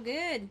 you look so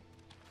good.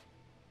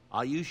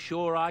 Are you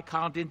sure I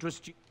can't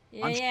interest you?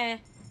 Yeah.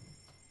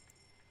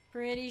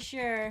 Pretty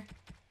sure.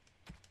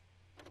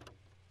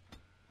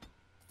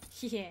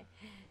 Yeah.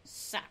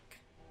 Suck.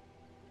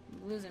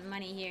 I'm losing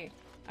money here.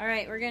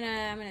 Alright,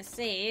 I'm gonna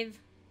save.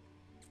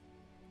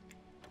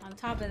 On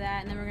top of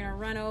that, and then we're gonna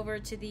run over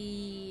to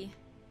the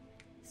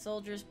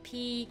Soldier's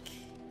Peak.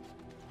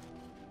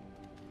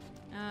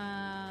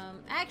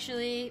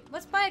 Actually,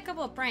 let's buy a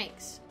couple of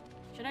pranks.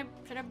 Should I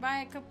buy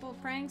a couple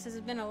of pranks? This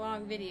has been a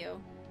long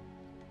video.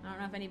 I don't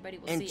know if anybody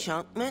will see it.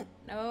 Enchantment?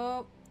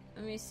 Nope.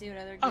 Let me see what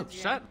other Oh,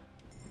 goods are. sir.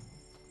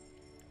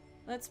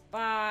 Let's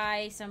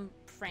buy some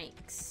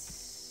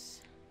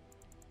pranks.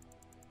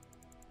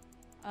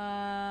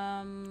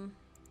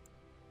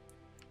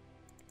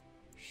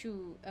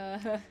 Shoot.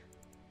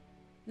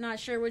 Not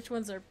sure which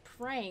ones are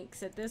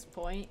pranks at this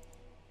point.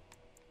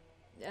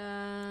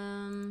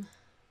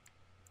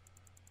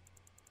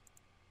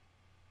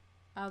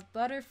 A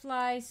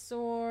butterfly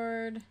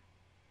sword.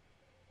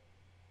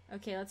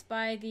 Okay, let's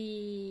buy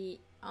the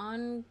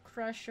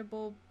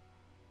uncrushable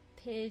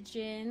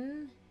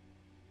pigeon.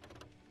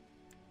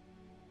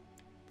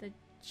 The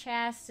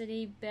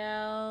chastity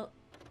belt.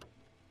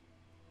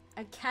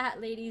 A cat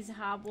lady's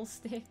hobble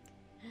stick.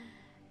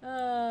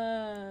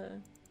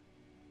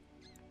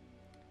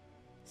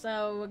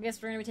 So I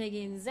guess we're gonna be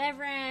taking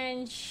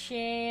Zevran,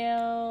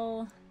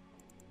 Shale,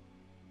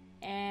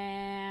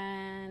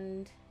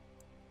 and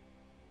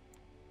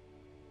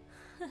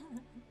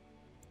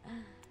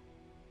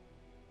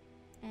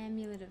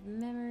Amulet of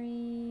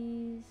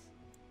Memories.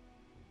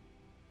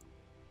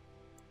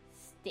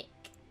 Stick.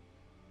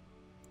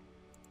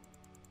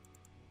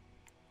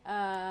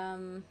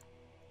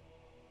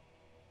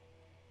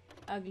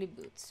 Ugly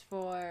boots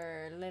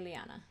for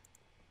Liliana.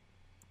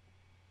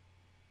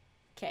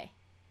 Okay.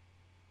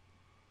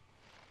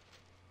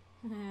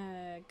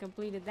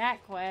 Completed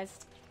that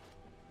quest.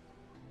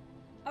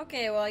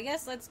 Okay, well, I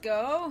guess let's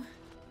go.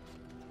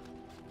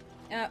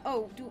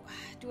 Oh, do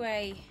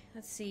I...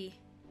 Let's see.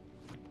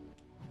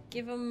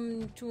 Give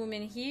them to him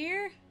in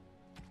here?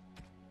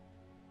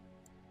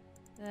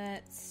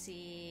 Let's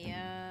see.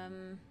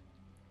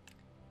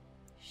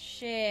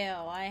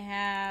 Shale, I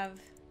have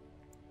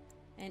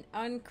an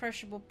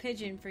uncrushable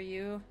pigeon for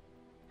you.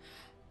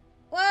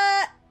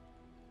 What?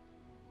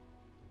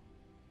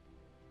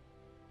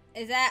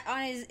 Is that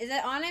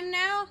on him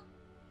now?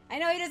 I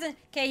know he doesn't,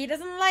 okay, he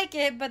doesn't like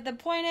it, but the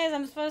point is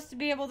I'm supposed to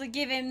be able to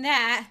give him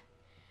that.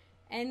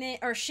 And then,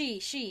 or she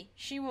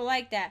will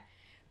like that.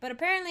 But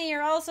apparently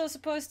you're also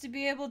supposed to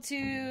be able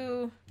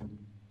to,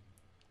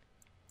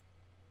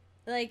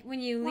 like, when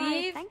you leave.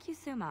 Why, thank you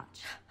so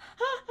much.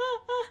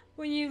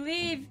 When you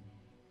leave,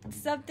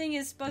 something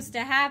is supposed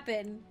to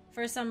happen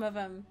for some of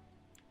them.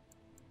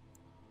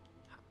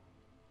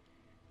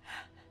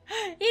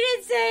 He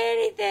didn't say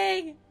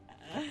anything.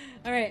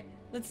 Alright,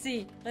 let's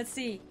see.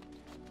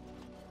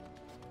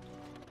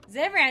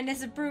 Zevran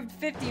disapproved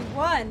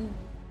 51.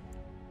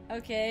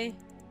 Okay.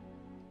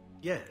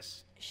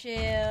 Yes.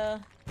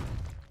 Shale.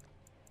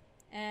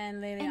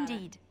 And Liliana.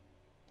 Indeed.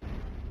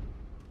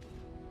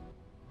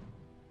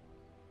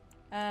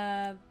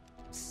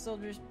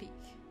 Soldier's Peak.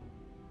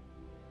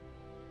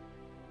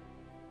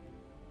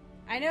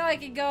 I know I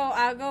could go,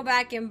 I'll go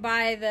back and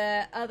buy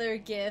the other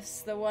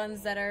gifts, the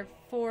ones that are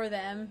for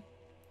them.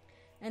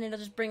 And it'll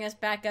just bring us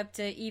back up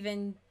to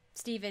even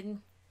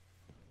Steven.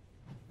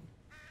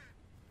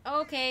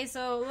 Okay,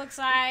 so it looks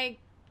like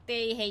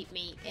they hate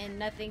me and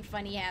nothing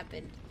funny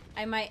happened.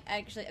 I might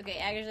actually,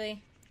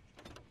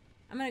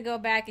 I'm gonna go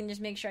back and just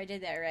make sure I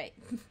did that right.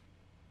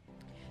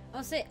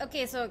 I'll say,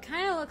 okay, so it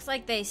kind of looks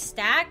like they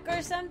stack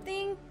or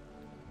something.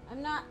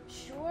 I'm not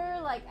sure,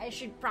 like, I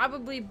should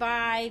probably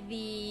buy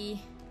the,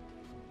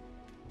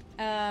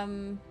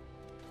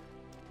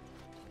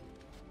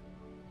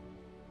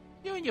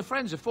 You and your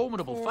friends are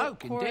formidable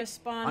folk, indeed.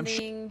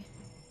 corresponding,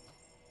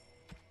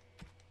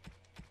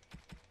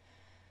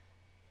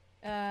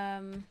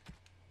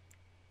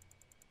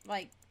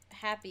 like,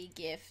 happy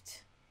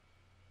gift.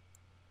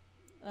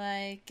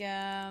 Like,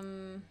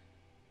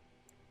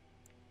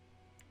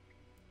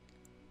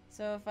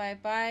 so if I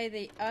buy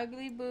the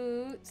ugly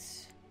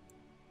boots,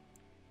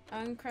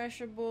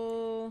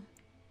 uncrushable,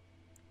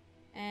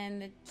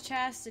 and the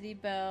chastity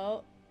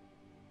belt,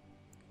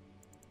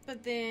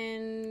 but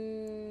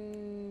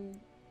then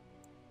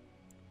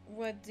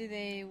what do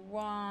they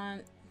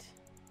want?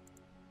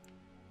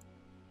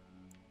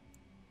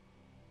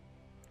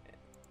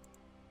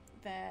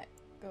 That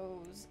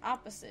goes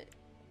opposite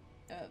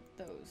of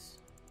those.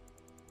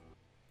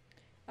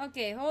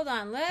 Okay, hold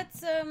on.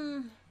 Let's,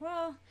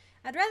 well,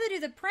 I'd rather do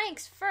the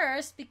pranks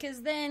first,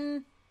 because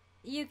then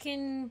you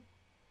can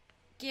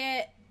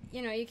get,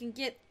 you know, you can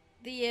get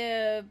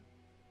the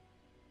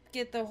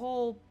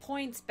whole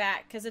points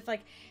back. Because if,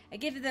 like, I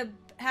give the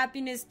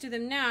happiness to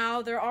them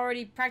now, they're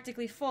already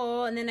practically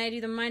full, and then I do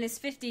the minus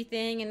 50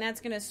 thing, and that's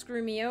gonna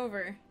screw me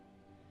over.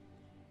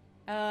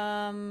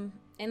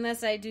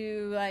 Unless I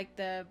do, like,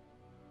 the,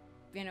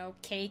 you know,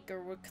 cake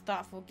or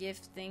thoughtful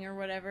gift thing or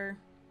whatever.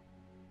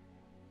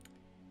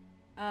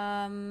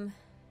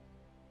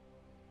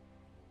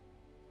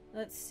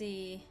 Let's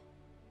see.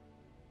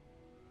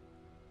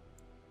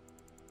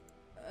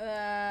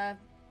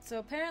 So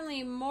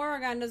apparently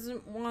Morrigan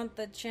doesn't want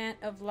the Chant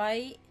of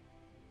Light.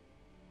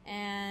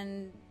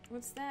 And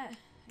what's that?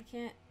 I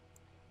can't.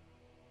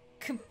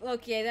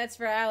 Okay, that's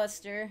for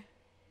Alistair.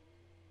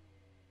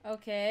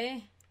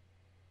 Okay.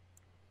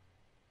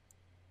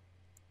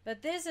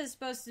 But this is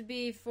supposed to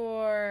be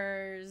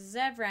for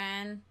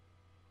Zevran.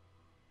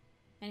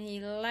 And he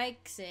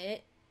likes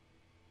it.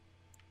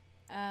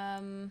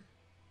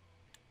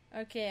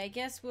 Okay, I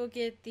guess we'll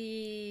get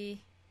the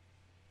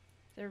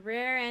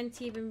rare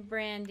Antiban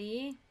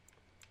brandy,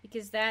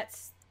 because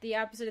that's the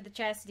opposite of the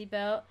chastity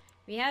belt.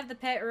 We have the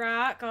pet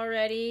rock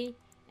already,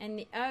 and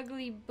the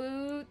ugly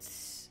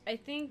boots. I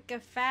think a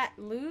fat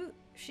loot.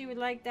 She would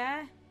like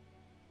that.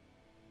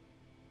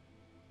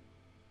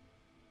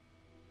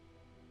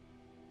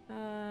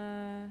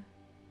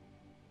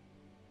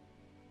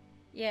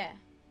 Yeah.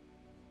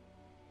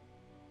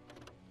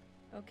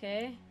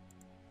 Okay.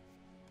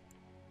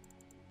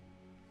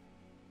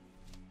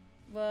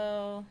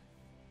 Well,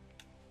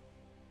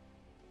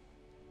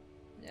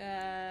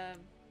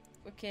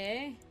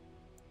 okay.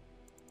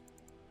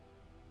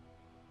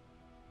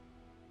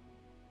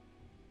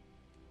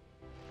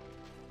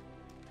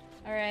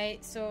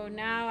 Alright, so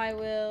now I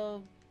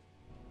will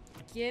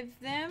give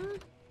them.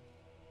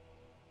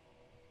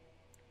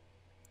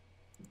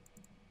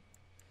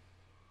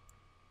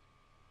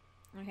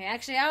 Okay,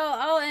 actually,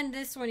 I'll end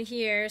this one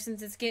here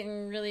since it's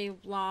getting really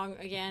long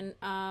again.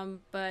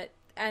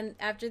 And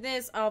after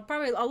this, I'll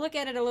look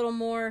at it a little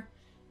more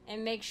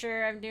and make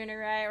sure I'm doing it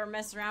right, or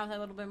mess around with it a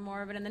little bit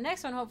more. But in the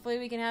next one, hopefully,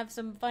 we can have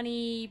some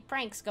funny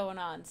pranks going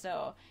on.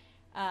 So,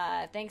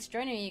 thanks for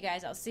joining me, you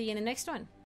guys. I'll see you in the next one.